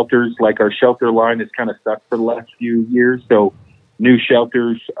more shelters. Like our shelter line has kind of stuck for the last few years. So new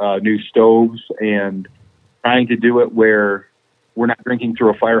shelters, new stoves, and trying to do it where we're not drinking through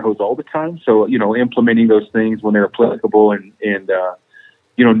a fire hose all the time. So, implementing those things when they're applicable and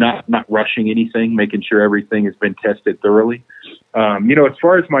not rushing anything, making sure everything has been tested thoroughly. As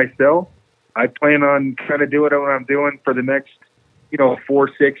far as myself, I plan on kind of doing what I'm doing for the next, 4,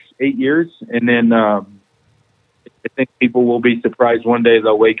 6, 8 years. And then I think people will be surprised one day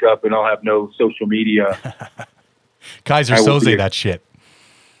they'll wake up and I'll have no social media. Kaiser Soze that shit.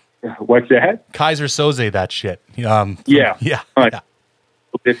 What's that? Kaiser Soze that shit. Yeah.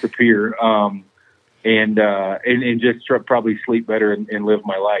 Disappear. And just probably sleep better and live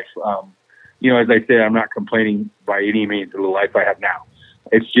my life. As I said, I'm not complaining by any means of the life I have now.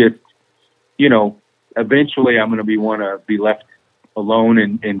 It's just, eventually I'm going to want to be left alone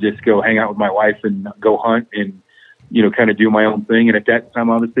and just go hang out with my wife and go hunt and, kind of do my own thing. And at that time,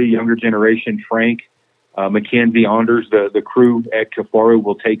 obviously, younger generation, Frank, Mackenzie, Anders, the crew at Kifaru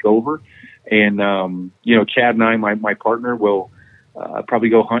will take over. And, Chad and I, my partner, will probably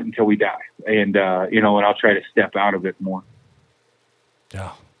go hunt until we die. And, and I'll try to step out of it more.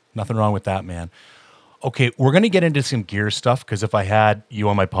 Yeah, nothing wrong with that, man. Okay, we're going to get into some gear stuff because if I had you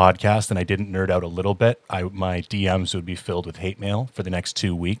on my podcast and I didn't nerd out a little bit, my DMs would be filled with hate mail for the next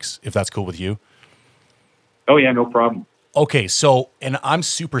 2 weeks, if that's cool with you. Oh, yeah, no problem. Okay, so, and I'm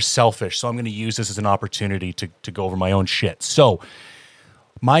super selfish, so I'm going to use this as an opportunity to go over my own shit. So,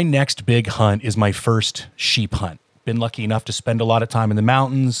 my next big hunt is my first sheep hunt. Been lucky enough to spend a lot of time in the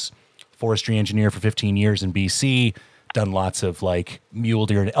mountains, forestry engineer for 15 years in BC, done lots of like mule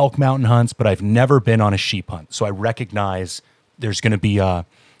deer and elk mountain hunts, but I've never been on a sheep hunt. So I recognize there's going to be a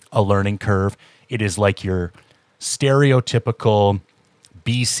learning curve. It is like your stereotypical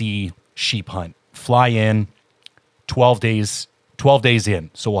BC sheep hunt. Fly in, 12 days in.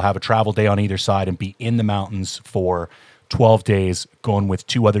 So we'll have a travel day on either side and be in the mountains for 12 days going with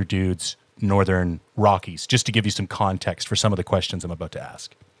two other dudes, Northern Rockies, just to give you some context for some of the questions I'm about to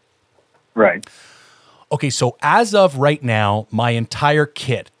ask. Right. Okay, so as of right now, my entire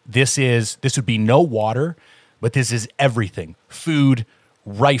kit, this would be no water, but this is everything. Food,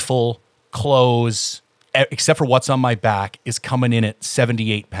 rifle, clothes, except for what's on my back, is coming in at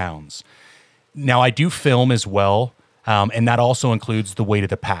 78 pounds. Now, I do film as well, and that also includes the weight of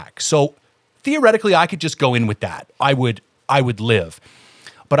the pack. So theoretically, I could just go in with that. I would live.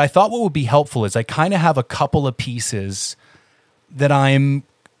 But I thought what would be helpful is I kind of have a couple of pieces that I'm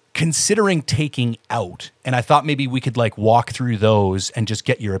considering taking out, and I thought maybe we could like walk through those and just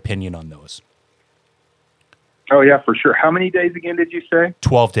get your opinion on those. Oh yeah, for sure. How many days again did you say?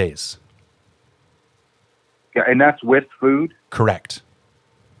 12 days. Yeah, and that's with food? Correct.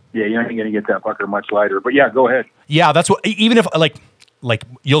 Yeah, you're not going to get that fucker much lighter. But yeah, go ahead. Yeah, that's what, even if like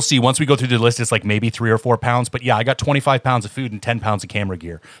you'll see once we go through the list, it's like maybe 3 or 4 pounds. But yeah, I got 25 pounds of food and 10 pounds of camera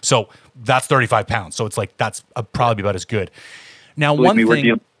gear. So that's 35 pounds. So it's like, that's probably about as good. Now, Believe one me,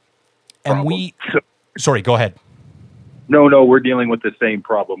 thing, and sorry, go ahead. No, we're dealing with the same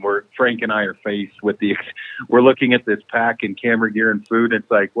problem. Frank and I are faced with we're looking at this pack and camera gear and food. And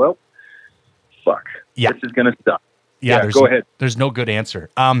it's like, well, fuck. Yeah. This is going to suck. Yeah, go ahead. There's no good answer.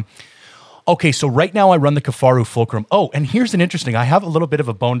 Okay, so right now I run the Kifaru Fulcrum. Oh, and here's an interesting, I have a little bit of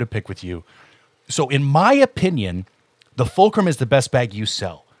a bone to pick with you. So in my opinion, the Fulcrum is the best bag you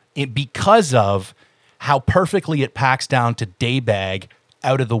sell because of how perfectly it packs down to day bag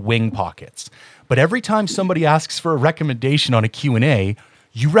out of the wing pockets. But every time somebody asks for a recommendation on a Q&A,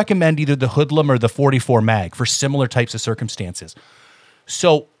 you recommend either the Hoodlum or the 44 mag for similar types of circumstances.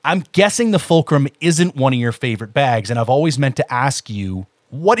 So I'm guessing the Fulcrum isn't one of your favorite bags, and I've always meant to ask you,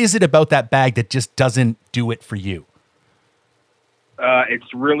 what is it about that bag that just doesn't do it for you?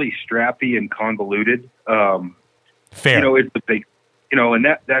 It's really strappy and convoluted. Fair. It's the big, and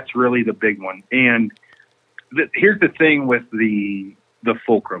that's really the big one. And here's the thing with the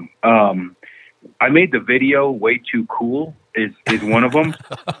Fulcrum. I made the video way too cool is one of them.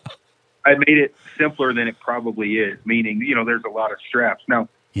 I made it simpler than it probably is, meaning, there's a lot of straps. Now,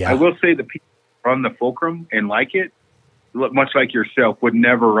 yeah. I will say the people who run the Fulcrum and like it, much like yourself, would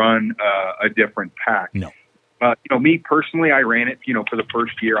never run a different pack. No. Me personally, I ran it, for the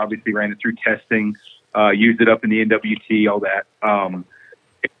first year, obviously ran it through testing, used it up in the NWT, all that.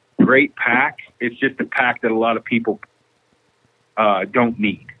 It's a great pack. It's just a pack that a lot of people don't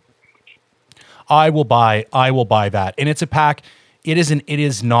need. I will buy that. And it's a pack. It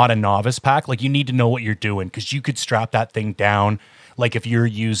is not a novice pack. Like, you need to know what you're doing, because you could strap that thing down. Like, if you're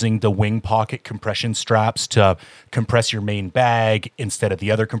using the wing pocket compression straps to compress your main bag instead of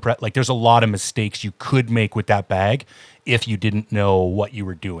the other like, there's a lot of mistakes you could make with that bag if you didn't know what you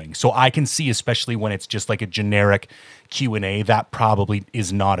were doing. So I can see, especially when it's just like a generic Q&A, that probably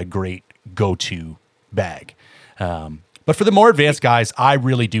is not a great go-to bag. But for the more advanced guys, I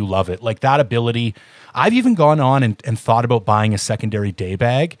really do love it. Like, that ability, I've even gone on and thought about buying a secondary day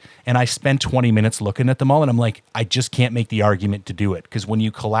bag, and I spent 20 minutes looking at them all, and I'm like, I just can't make the argument to do it. Because when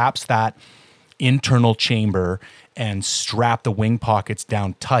you collapse that internal chamber and strap the wing pockets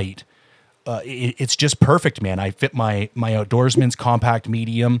down tight, it's just perfect, man. I fit my Outdoorsman's compact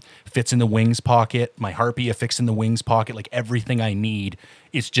medium, fits in the wings pocket. My Harpy fits in the wings pocket. Like, everything I need.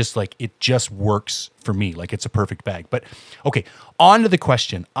 It's just like, it just works for me. Like, it's a perfect bag. But okay, on to the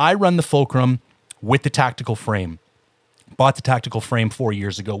question. I run the Fulcrum with the tactical frame. Bought the tactical frame 4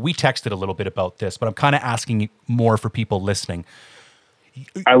 years ago. We texted a little bit about this, but I'm kind of asking more for people listening.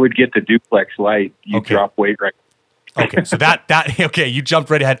 I would get the duplex light. You drop weight right. Okay, so that okay, you jumped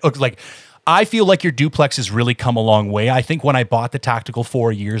right ahead. Like, I feel like your duplex has really come a long way. I think when I bought the tactical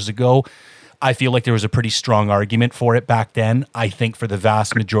 4 years ago, I feel like there was a pretty strong argument for it back then. I think for the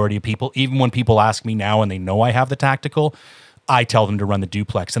vast majority of people, even when people ask me now and they know I have the tactical, I tell them to run the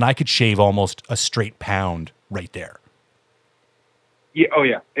duplex, and I could shave almost a straight pound right there. Yeah. Oh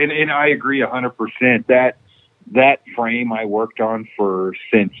yeah. And I agree 100%. That frame I worked on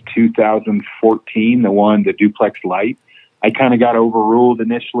since 2014, the duplex light, I kind of got overruled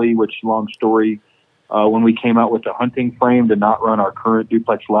initially, which long story. when we came out with the hunting frame to not run our current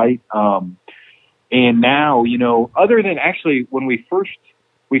duplex light. And now, other than actually when we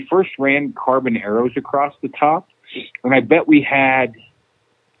first ran carbon arrows across the top, and I bet we had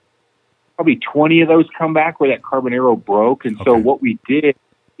probably 20 of those come back where that carbon arrow broke. And so what we did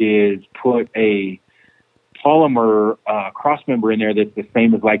is put a polymer cross member in there that's the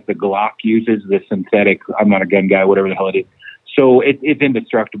same as like the Glock uses, the synthetic. I'm not a gun guy, whatever the hell it is. So it's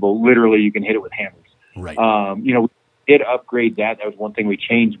indestructible. Literally, you can hit it with hammers. Right. We did upgrade that. That was one thing we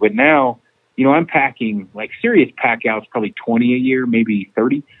changed. But now, I'm packing like serious pack outs, probably 20 a year, maybe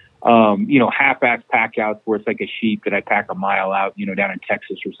 30. Half-ass pack outs where it's like a sheep that I pack a mile out, down in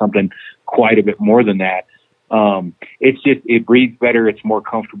Texas or something, quite a bit more than that. It's just, it breathes better. It's more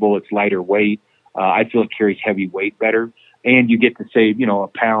comfortable. It's lighter weight. I feel it carries heavy weight better, and you get to save, a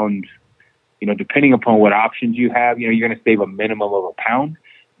pound, depending upon what options you have, you're going to save a minimum of a pound,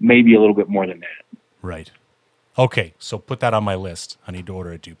 maybe a little bit more than that. Right. Okay. So put that on my list. I need to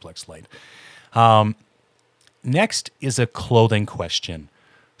order a duplex light. Next is a clothing question.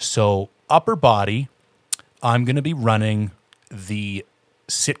 So upper body, I'm going to be running the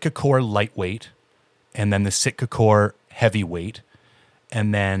Sitka Core lightweight and then the Sitka Core heavyweight.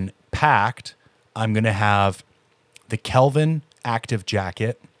 And then packed, I'm going to have the Kelvin Active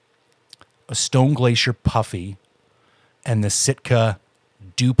Jacket, a Stone Glacier Puffy, and the Sitka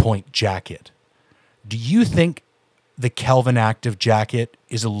Dew Point Jacket. Do you think the Kelvin Active Jacket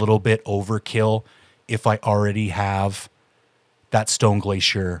is a little bit overkill if I already have that Stone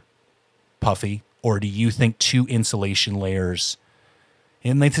Glacier Puffy? Or do you think 2 insulation layers,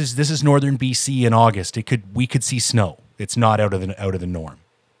 and this is northern BC in August, we could see snow. It's not out of the norm.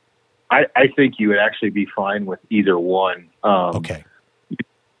 I think you would actually be fine with either one. Okay.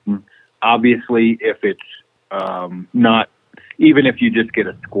 Obviously, if it's not, even if you just get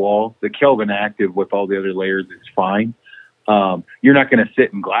a squall, the Kelvin Active with all the other layers is fine. You're not going to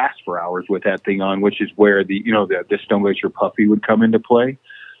sit in glass for hours with that thing on, which is where the Stone Glacier Puffy would come into play.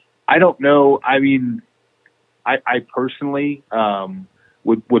 I don't know. I mean, I personally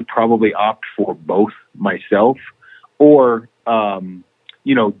would probably opt for both myself, or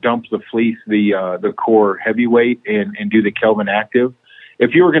dump the fleece, the core heavyweight, and do the Kelvin Active.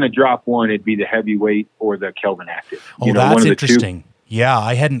 If you were going to drop one, it'd be the heavyweight or the Kelvin Active. Oh, that's interesting. Yeah,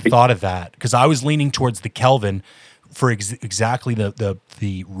 I hadn't thought of that because I was leaning towards the Kelvin for exactly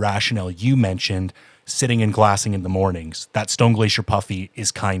the rationale you mentioned. Sitting and glassing in the mornings, that Stone Glacier Puffy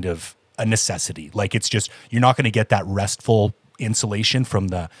is kind of a necessity. Like, it's just, you're not going to get that restful insulation from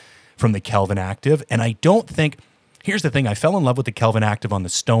the Kelvin Active. And I don't think, here's the thing, I fell in love with the Kelvin Active on the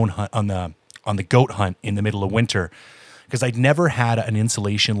stone hunt, on the goat hunt in the middle of winter, because I'd never had an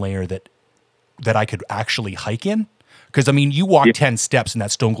insulation layer that I could actually hike in. Because, I mean, you walk 10 steps in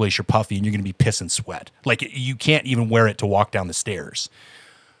that Stone Glacier Puffy and you're going to be piss and sweat. Like, you can't even wear it to walk down the stairs.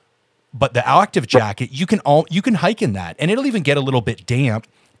 But the Active Jacket, you can hike in that, and it'll even get a little bit damp,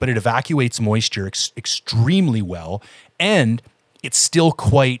 but it evacuates moisture extremely well, and it's still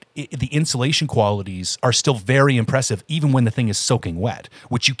the insulation qualities are still very impressive, even when the thing is soaking wet,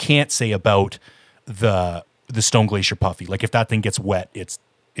 which you can't say about the Stone Glacier Puffy. Like, if that thing gets wet, it's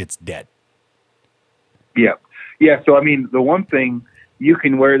dead. Yeah. Yeah. So, I mean, the one thing, you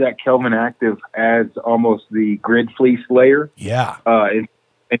can wear that Kelvin Active as almost the grid fleece layer. Yeah.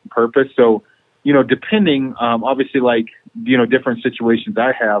 In purpose. So, depending, obviously, like, different situations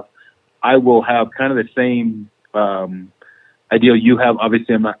I will have kind of the same ideal you have.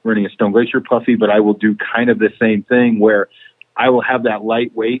 Obviously, I'm not running a Stone Glacier Puffy, but I will do kind of the same thing where I will have that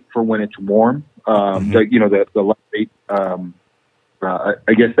lightweight for when it's warm. The lightweight,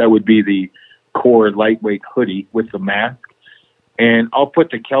 I guess that would be the core lightweight hoodie with the mask. And I'll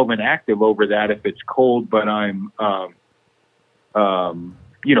put the Kelvin Active over that if it's cold, but I'm,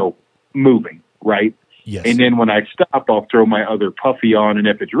 moving, right? Yes. And then when I stop, I'll throw my other puffy on. And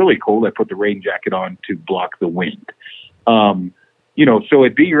if it's really cold, I put the rain jacket on to block the wind. So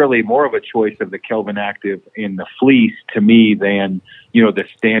it'd be really more of a choice of the Kelvin Active in the fleece to me than, the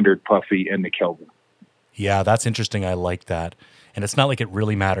standard puffy and the Kelvin. Yeah, that's interesting. I like that. And it's not like it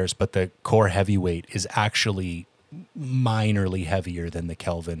really matters, but the core heavyweight is actually minorly heavier than the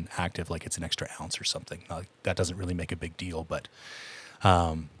Kelvin Active. Like, it's an extra ounce or something. That doesn't really make a big deal, but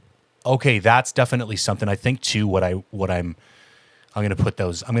okay, that's definitely something. I think too, I'm going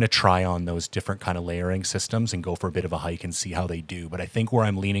to try on those different kind of layering systems and go for a bit of a hike and see how they do. But I think where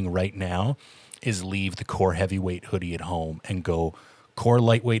I'm leaning right now is leave the core heavyweight hoodie at home and go core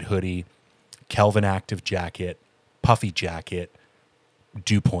lightweight hoodie, Kelvin Active Jacket, puffy jacket,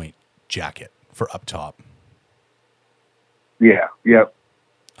 Dew Point jacket for up top. Yeah. Yep.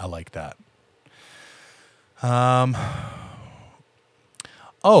 I like that. Oh,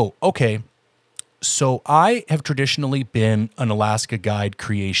 okay. So I have traditionally been an Alaska Guide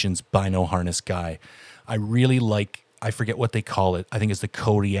Creations bino harness guy. I really like, I forget what they call it. I think it's the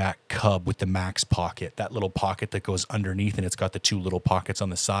Kodiak Cub with the max pocket, that little pocket that goes underneath, and it's got the two little pockets on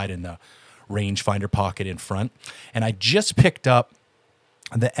the side and the rangefinder pocket in front. And I just picked up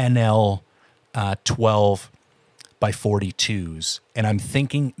the NL 12 by 42s, and I'm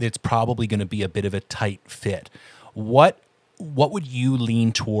thinking it's probably going to be a bit of a tight fit. What would you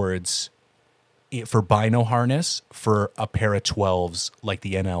lean towards for bino harness for a pair of 12s like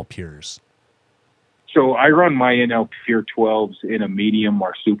the NL Pures? So I run my NL Pure 12s in a medium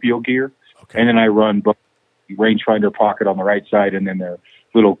marsupial gear, Okay. and then I run both rangefinder pocket on the right side and then the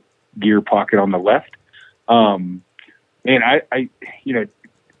little gear pocket on the left. And I you know,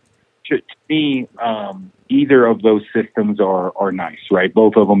 to me, either of those systems are nice, right?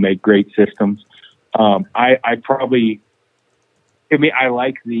 Both of them make great systems. I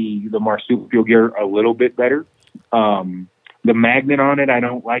like the marsupial gear a little bit better. The magnet on it, I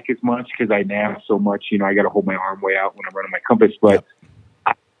don't like as much because I nav so much. You know, I got to hold my arm way out when I'm running my compass. But Yep.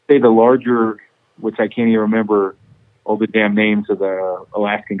 I say the larger, which I can't even remember all the damn names of the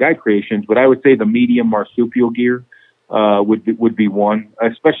Alaskan Guide Creations, but I would say the medium marsupial gear would be one,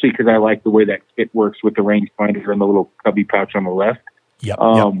 especially because I like the way that kit works with the rangefinder and the little cubby pouch on the left. Yep.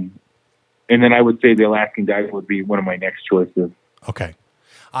 And then I would say the Alaskan Guide would be one of my next choices. Okay.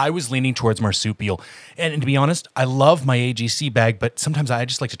 I was leaning towards marsupial. And to be honest, I love my AGC bag, but sometimes I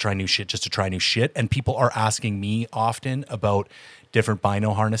just like to try new shit just to try new shit. And people are asking me often about different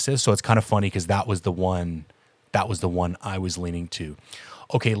bino harnesses. So it's kind of funny because that was the one I was leaning to.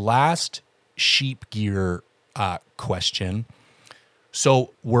 Okay, last sheep gear question.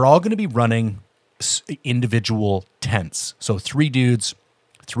 So we're all going to be running individual tents. So 3 dudes,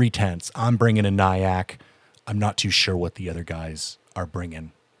 3 tents. I'm bringing a Nyack. I'm not too sure what the other guys are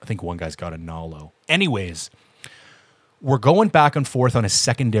bringing. I think one guy's got a Nalo. Anyways, we're going back and forth on a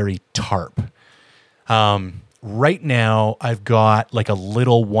secondary tarp. Right now, I've got like a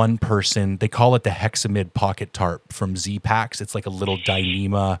little one-person, they call it the Hexamid pocket tarp from Z-Packs. It's like a little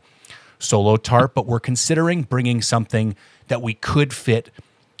Dyneema solo tarp, but we're considering bringing something that we could fit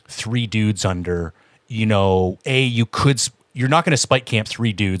 3 dudes under. You know, you're not going to spike camp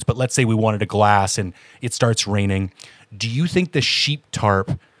 3 dudes, but let's say we wanted a glass and it starts raining. Do you think the sheep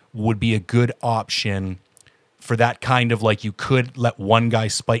tarp would be a good option for that kind of, like, you could let one guy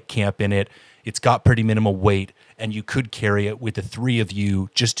spike camp in it, it's got pretty minimal weight, and you could carry it with the 3 of you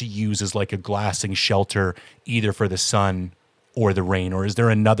just to use as like a glassing shelter either for the sun or the rain? Or is there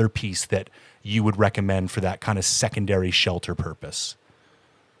another piece that you would recommend for that kind of secondary shelter purpose?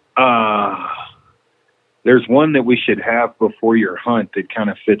 There's one that we should have before your hunt that kind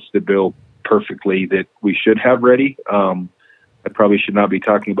of fits the bill perfectly that we should have ready. I probably should not be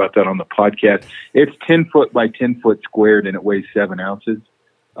talking about that on the podcast. It's 10 foot by 10 foot squared and it weighs 7 ounces.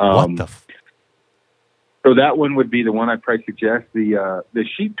 What the So that one would be the one I'd probably suggest. The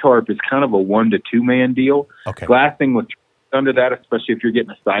sheep tarp is kind of a 1 to 2 man deal. Okay. Glassing with under that, especially if you're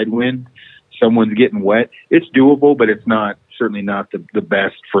getting a side wind, someone's getting wet. It's doable, but it's certainly not the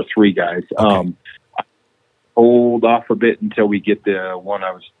best for 3 guys. Okay. Hold off a bit until we get the one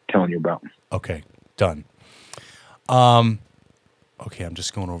I was telling you about. Okay, done. Okay, I'm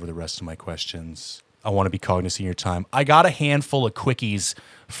just going over the rest of my questions. I want to be cognizant of your time. I got a handful of quickies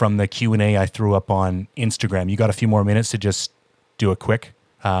from the Q&A I threw up on Instagram. You got a few more minutes to just do a quick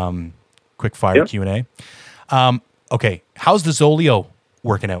fire Yep. Q&A. Okay, how's the Zoleo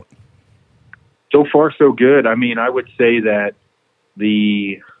working out? So far, so good. I mean, I would say that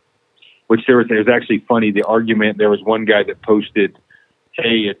there's actually funny, the argument, there was one guy that posted,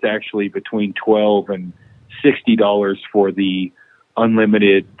 hey, it's actually between $12 and $60 for the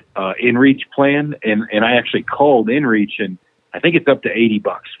unlimited InReach plan. And I actually called InReach and I think it's up to $80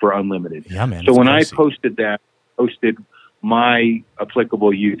 for unlimited. Yeah, man. So when crazy. I posted my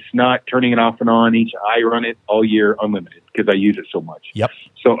applicable use, not turning it off and on each, I run it all year unlimited because I use it so much. Yep.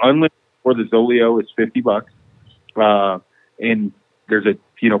 So unlimited for the Zoleo is $50. And there's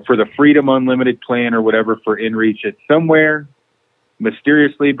for the Freedom Unlimited plan or whatever for InReach, it's somewhere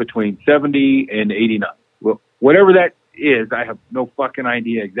mysteriously between 70 and 89. Well, whatever that is, I have no fucking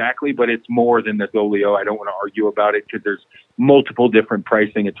idea exactly, but it's more than the Zoleo. I don't want to argue about it because there's multiple different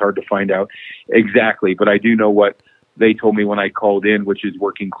pricing. It's hard to find out exactly, but I do know what they told me when I called in, which is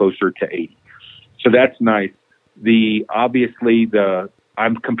working closer to 80. So that's nice.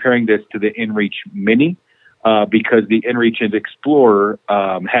 I'm comparing this to the InReach Mini, because the InReach and Explorer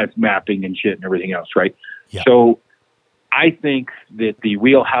has mapping and shit and everything else, right? Yeah. So I think that the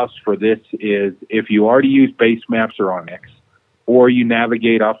wheelhouse for this is if you already use base maps or Onyx, or you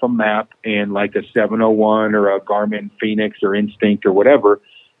navigate off a map and like a 701 or a Garmin Phoenix or Instinct or whatever,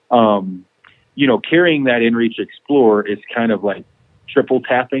 carrying that InReach Explorer is kind of like triple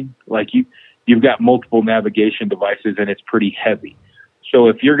tapping. Like you've got multiple navigation devices and it's pretty heavy. So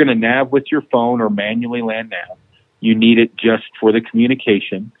if you're going to nav with your phone or manually land nav, you need it just for the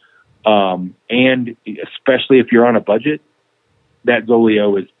communication. And especially if you're on a budget, that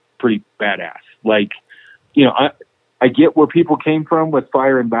Zoleo is pretty badass. Like, I get where people came from with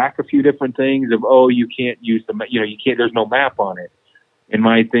firing back a few different things of, you can't use you can't, there's no map on it. And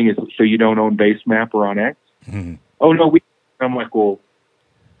my thing is, so you don't own base map or on X? Mm-hmm. Oh, no, I'm like, well,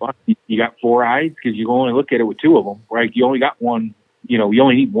 you got 4 eyes because you only look at it with 2 of them, right? You only got one, you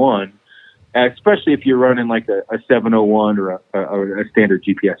only need one, especially if you're running like a 701 or a standard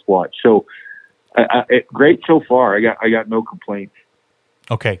GPS watch. So great so far. I got no complaints.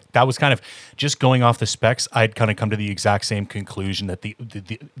 Okay, that was kind of just going off the specs. I'd kind of come to the exact same conclusion that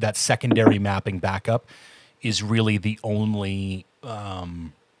that secondary mapping backup is really the only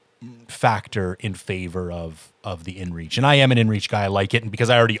factor in favor of the InReach. And I am an InReach guy. I like it, and because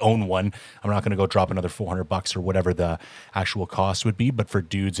I already own one, I'm not going to go drop another $400 or whatever the actual cost would be. But for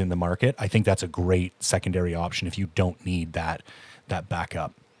dudes in the market, I think that's a great secondary option if you don't need that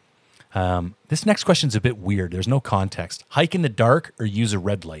backup. This next question's a bit weird. There's no context. Hike in the dark or use a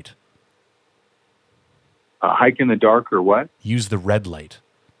red light? Hike in the dark or what? Use the red light.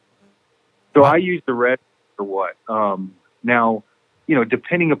 So I use the red or what? Now,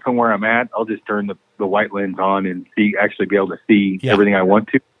 depending upon where I'm at, I'll just turn the white lens on and actually be able to see everything I want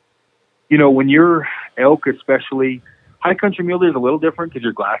to. When you're elk, especially, high country mule deer is a little different because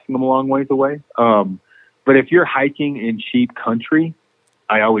you're glassing them a long ways away. But if you're hiking in sheep country,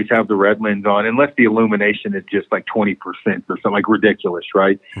 I always have the red lens on, unless the illumination is just like 20% or something like ridiculous,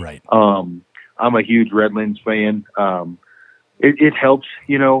 right? Right. I'm a huge red lens fan. It helps,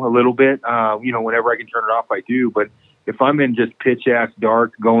 a little bit. Whenever I can turn it off, I do. But if I'm in just pitch ass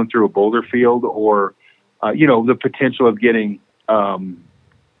dark going through a boulder field or, the potential of getting,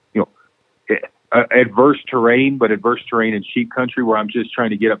 adverse terrain, but adverse terrain in sheep country where I'm just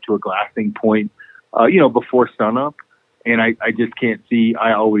trying to get up to a glassing point, before sunup. And I just can't see.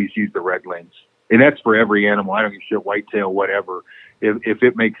 I always use the red lens, and that's for every animal. I don't give a shit, whitetail, whatever. If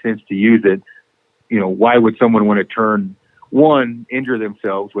it makes sense to use it, why would someone want to injure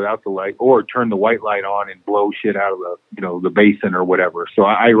themselves without the light, or turn the white light on and blow shit out of the basin or whatever? So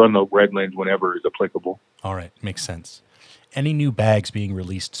I run the red lens whenever is applicable. All right, makes sense. Any new bags being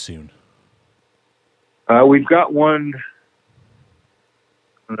released soon? We've got one.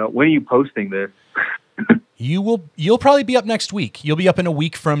 I don't know, when are you posting this? You'll probably be up next week. You'll be up in a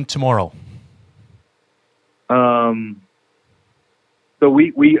week from tomorrow. So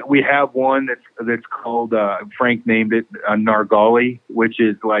we have one that's called, Frank named it a Nargali, which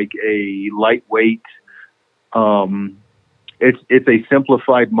is like a lightweight, it's a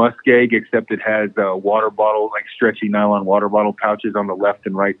simplified muskeg, except it has a water bottle, like stretchy nylon water bottle pouches on the left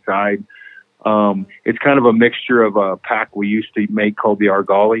and right side. It's kind of a mixture of a pack we used to make called the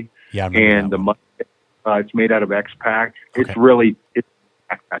Argali. Yeah, and the muskeg. It's made out of X-Pack. Okay. It's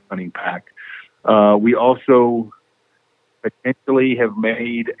a hunting pack. We also potentially have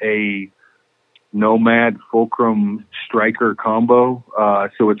made a Nomad Fulcrum Striker combo.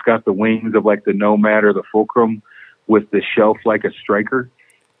 So it's got the wings of like the Nomad or the Fulcrum with the shelf like a Striker.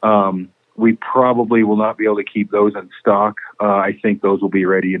 We probably will not be able to keep those in stock. I think those will be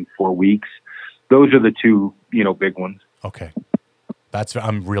ready in 4 weeks. Those are the two, big ones. Okay.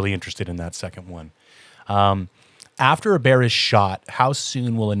 I'm really interested in that second one. After a bear is shot, how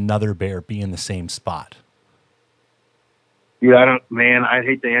soon will another bear be in the same spot? Yeah, I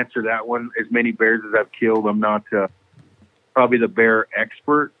hate to answer that one. As many bears as I've killed, I'm not probably the bear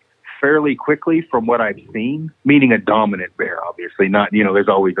expert. Fairly quickly from what I've seen, meaning a dominant bear, obviously not, there's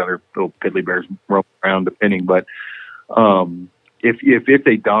always other little piddly bears roaming around depending, but if it's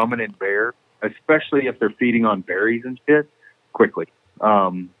a dominant bear, especially if they're feeding on berries and shit, quickly.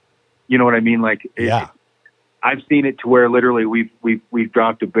 You know what I mean? Like, I've seen it to where literally we've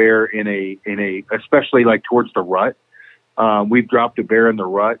dropped a bear in a especially like towards the rut. We've dropped a bear in the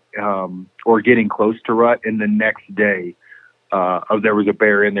rut, or getting close to rut, and the next day, there was a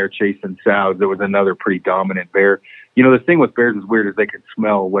bear in there chasing sows. There was another pretty dominant bear. The thing with bears is weird is they can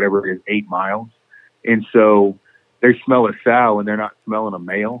smell whatever it is 8 miles, and so they smell a sow and they're not smelling a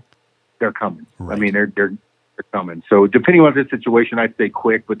male. They're coming. Right. I mean, they're coming. So depending on the situation, I'd say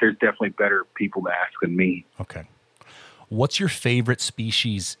quick, but there's definitely better people to ask than me. Okay. What's your favorite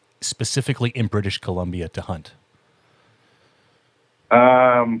species specifically in British Columbia to hunt?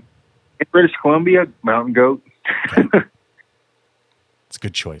 In British Columbia, mountain goat. It's a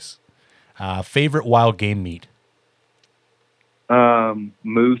good choice. Favorite wild game meat?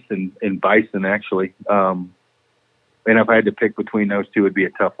 Moose and bison, actually. And if I had to pick between those two, it'd be a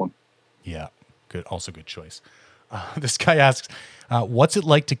tough one. Yeah, good. Also good choice. This guy asks, what's it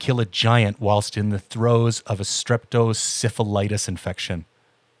like to kill a giant whilst in the throes of a streptosyphilitis infection?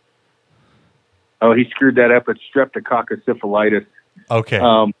 Oh, he screwed that up. It's streptococcus. Okay.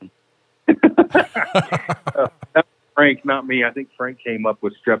 That's Frank, not me. I think Frank came up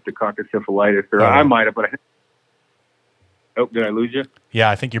with streptococcus, or I might have, but did I lose you? Yeah,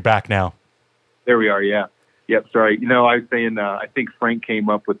 I think you're back now. There we are. Yeah. Yep. Sorry. I was saying, I think Frank came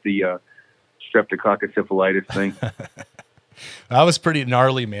up with the streptococcus thing. That was pretty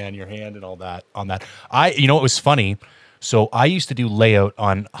gnarly, man. Your hand and all that on that. It was funny. So I used to do layout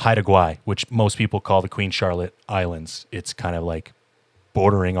on Haida Gwaii, which most people call the Queen Charlotte Islands. It's kind of like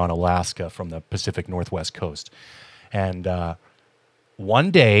bordering on Alaska from the Pacific Northwest coast. And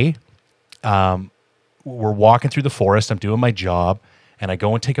one day, we're walking through the forest. I'm doing my job, and I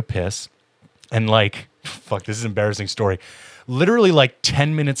go and take a piss. And fuck, this is an embarrassing story. Literally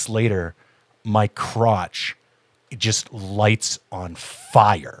 10 minutes later, my crotch just lights on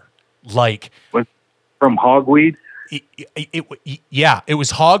fire. From hogweed? It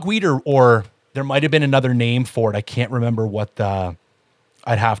was hogweed or there might have been another name for it. I can't remember what I'd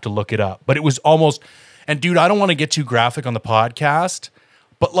have to look it up. But it was almost, and dude, I don't want to get too graphic on the podcast,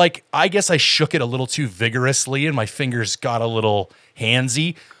 but I guess I shook it a little too vigorously and my fingers got a little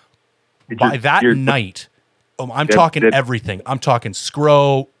handsy. By that night, I'm talking everything. I'm talking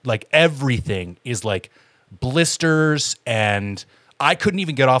scro, everything is blisters, and I couldn't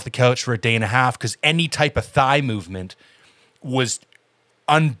even get off the couch for a day and a half because any type of thigh movement was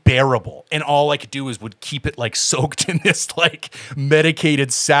unbearable. And all I could do would keep it soaked in this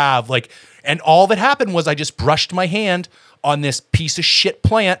medicated salve. And all that happened was I just brushed my hand on this piece of shit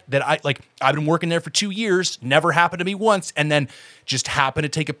plant that I've been working there for 2 years, never happened to me once, and then just happened to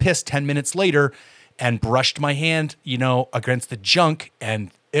take a piss 10 minutes later and brushed my hand, against the junk, and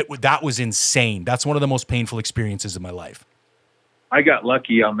that was insane. That's one of the most painful experiences of my life. I got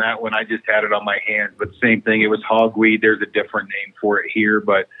lucky on that one. I just had it on my hand, but same thing. It was hogweed. There's a different name for it here,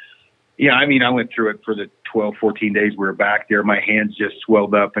 but yeah, I went through it for the 12, 14 days we were back there. My hands just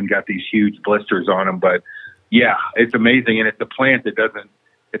swelled up and got these huge blisters on them, but yeah, it's amazing. And it's a plant that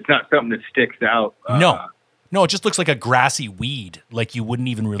it's not something that sticks out. No, it just looks like a grassy weed. You wouldn't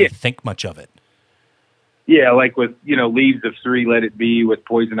even really think much of it. Yeah. With, leaves of 3, let it be with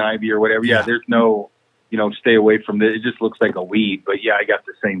poison ivy or whatever. Yeah. There's no, stay away from it. It just looks like a weed, but yeah, I got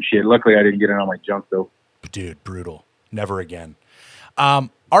the same shit. Luckily I didn't get it on my junk though. Dude, brutal. Never again. All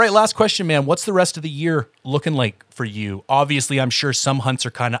right. Last question, man. What's the rest of the year looking like for you? Obviously, I'm sure some hunts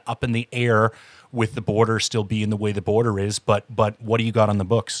are kind of up in the air with the border still being the way the border is, but what do you got on the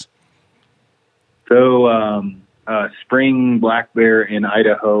books? So, spring black bear in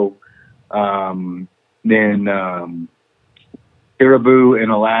Idaho, then caribou in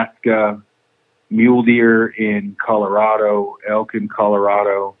Alaska, mule deer in Colorado, elk in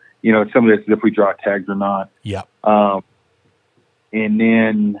Colorado. Some of this is if we draw tags or not. Yeah. And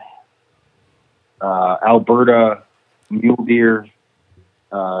then Alberta, mule deer,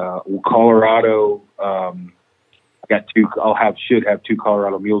 Colorado. I got 2. Should have 2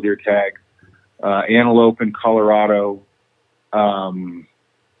 Colorado mule deer tags. Antelope in Colorado. I'm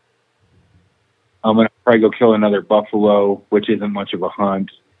gonna probably go kill another buffalo, which isn't much of a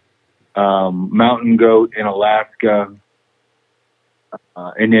hunt. Mountain goat in Alaska,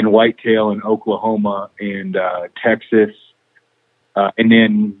 and then whitetail in Oklahoma and Texas, and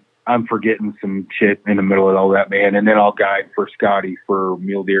then I'm forgetting some shit in the middle of all that, man. And then I'll guide for Scotty for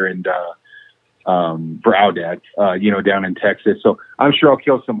mule deer and for Aoudad, down in Texas. So I'm sure I'll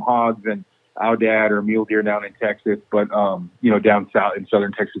kill some hogs and Aoudad or mule deer down in Texas, but down south in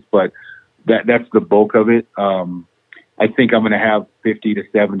southern Texas. But that's the bulk of it. I think I'm going to have 50 to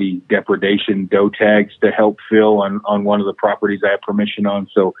 70 depredation doe tags to help fill on one of the properties I have permission on.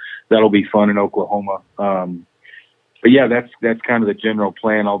 So that'll be fun in Oklahoma. But yeah, that's kind of the general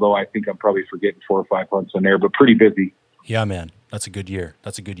plan. Although I think I'm probably forgetting 4 or 5 hunts on there, but pretty busy. Yeah, man, that's a good year.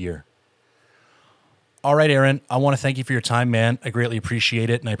 All right, Aron, I want to thank you for your time, man. I greatly appreciate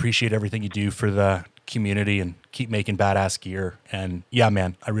it. And I appreciate everything you do for the community and keep making badass gear. And yeah,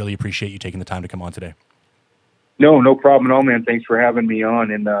 man, I really appreciate you taking the time to come on today. No problem at all, man. Thanks for having me on,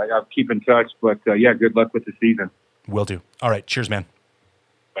 and I'll keep in touch. But yeah, good luck with the season. Will do. All right. Cheers, man.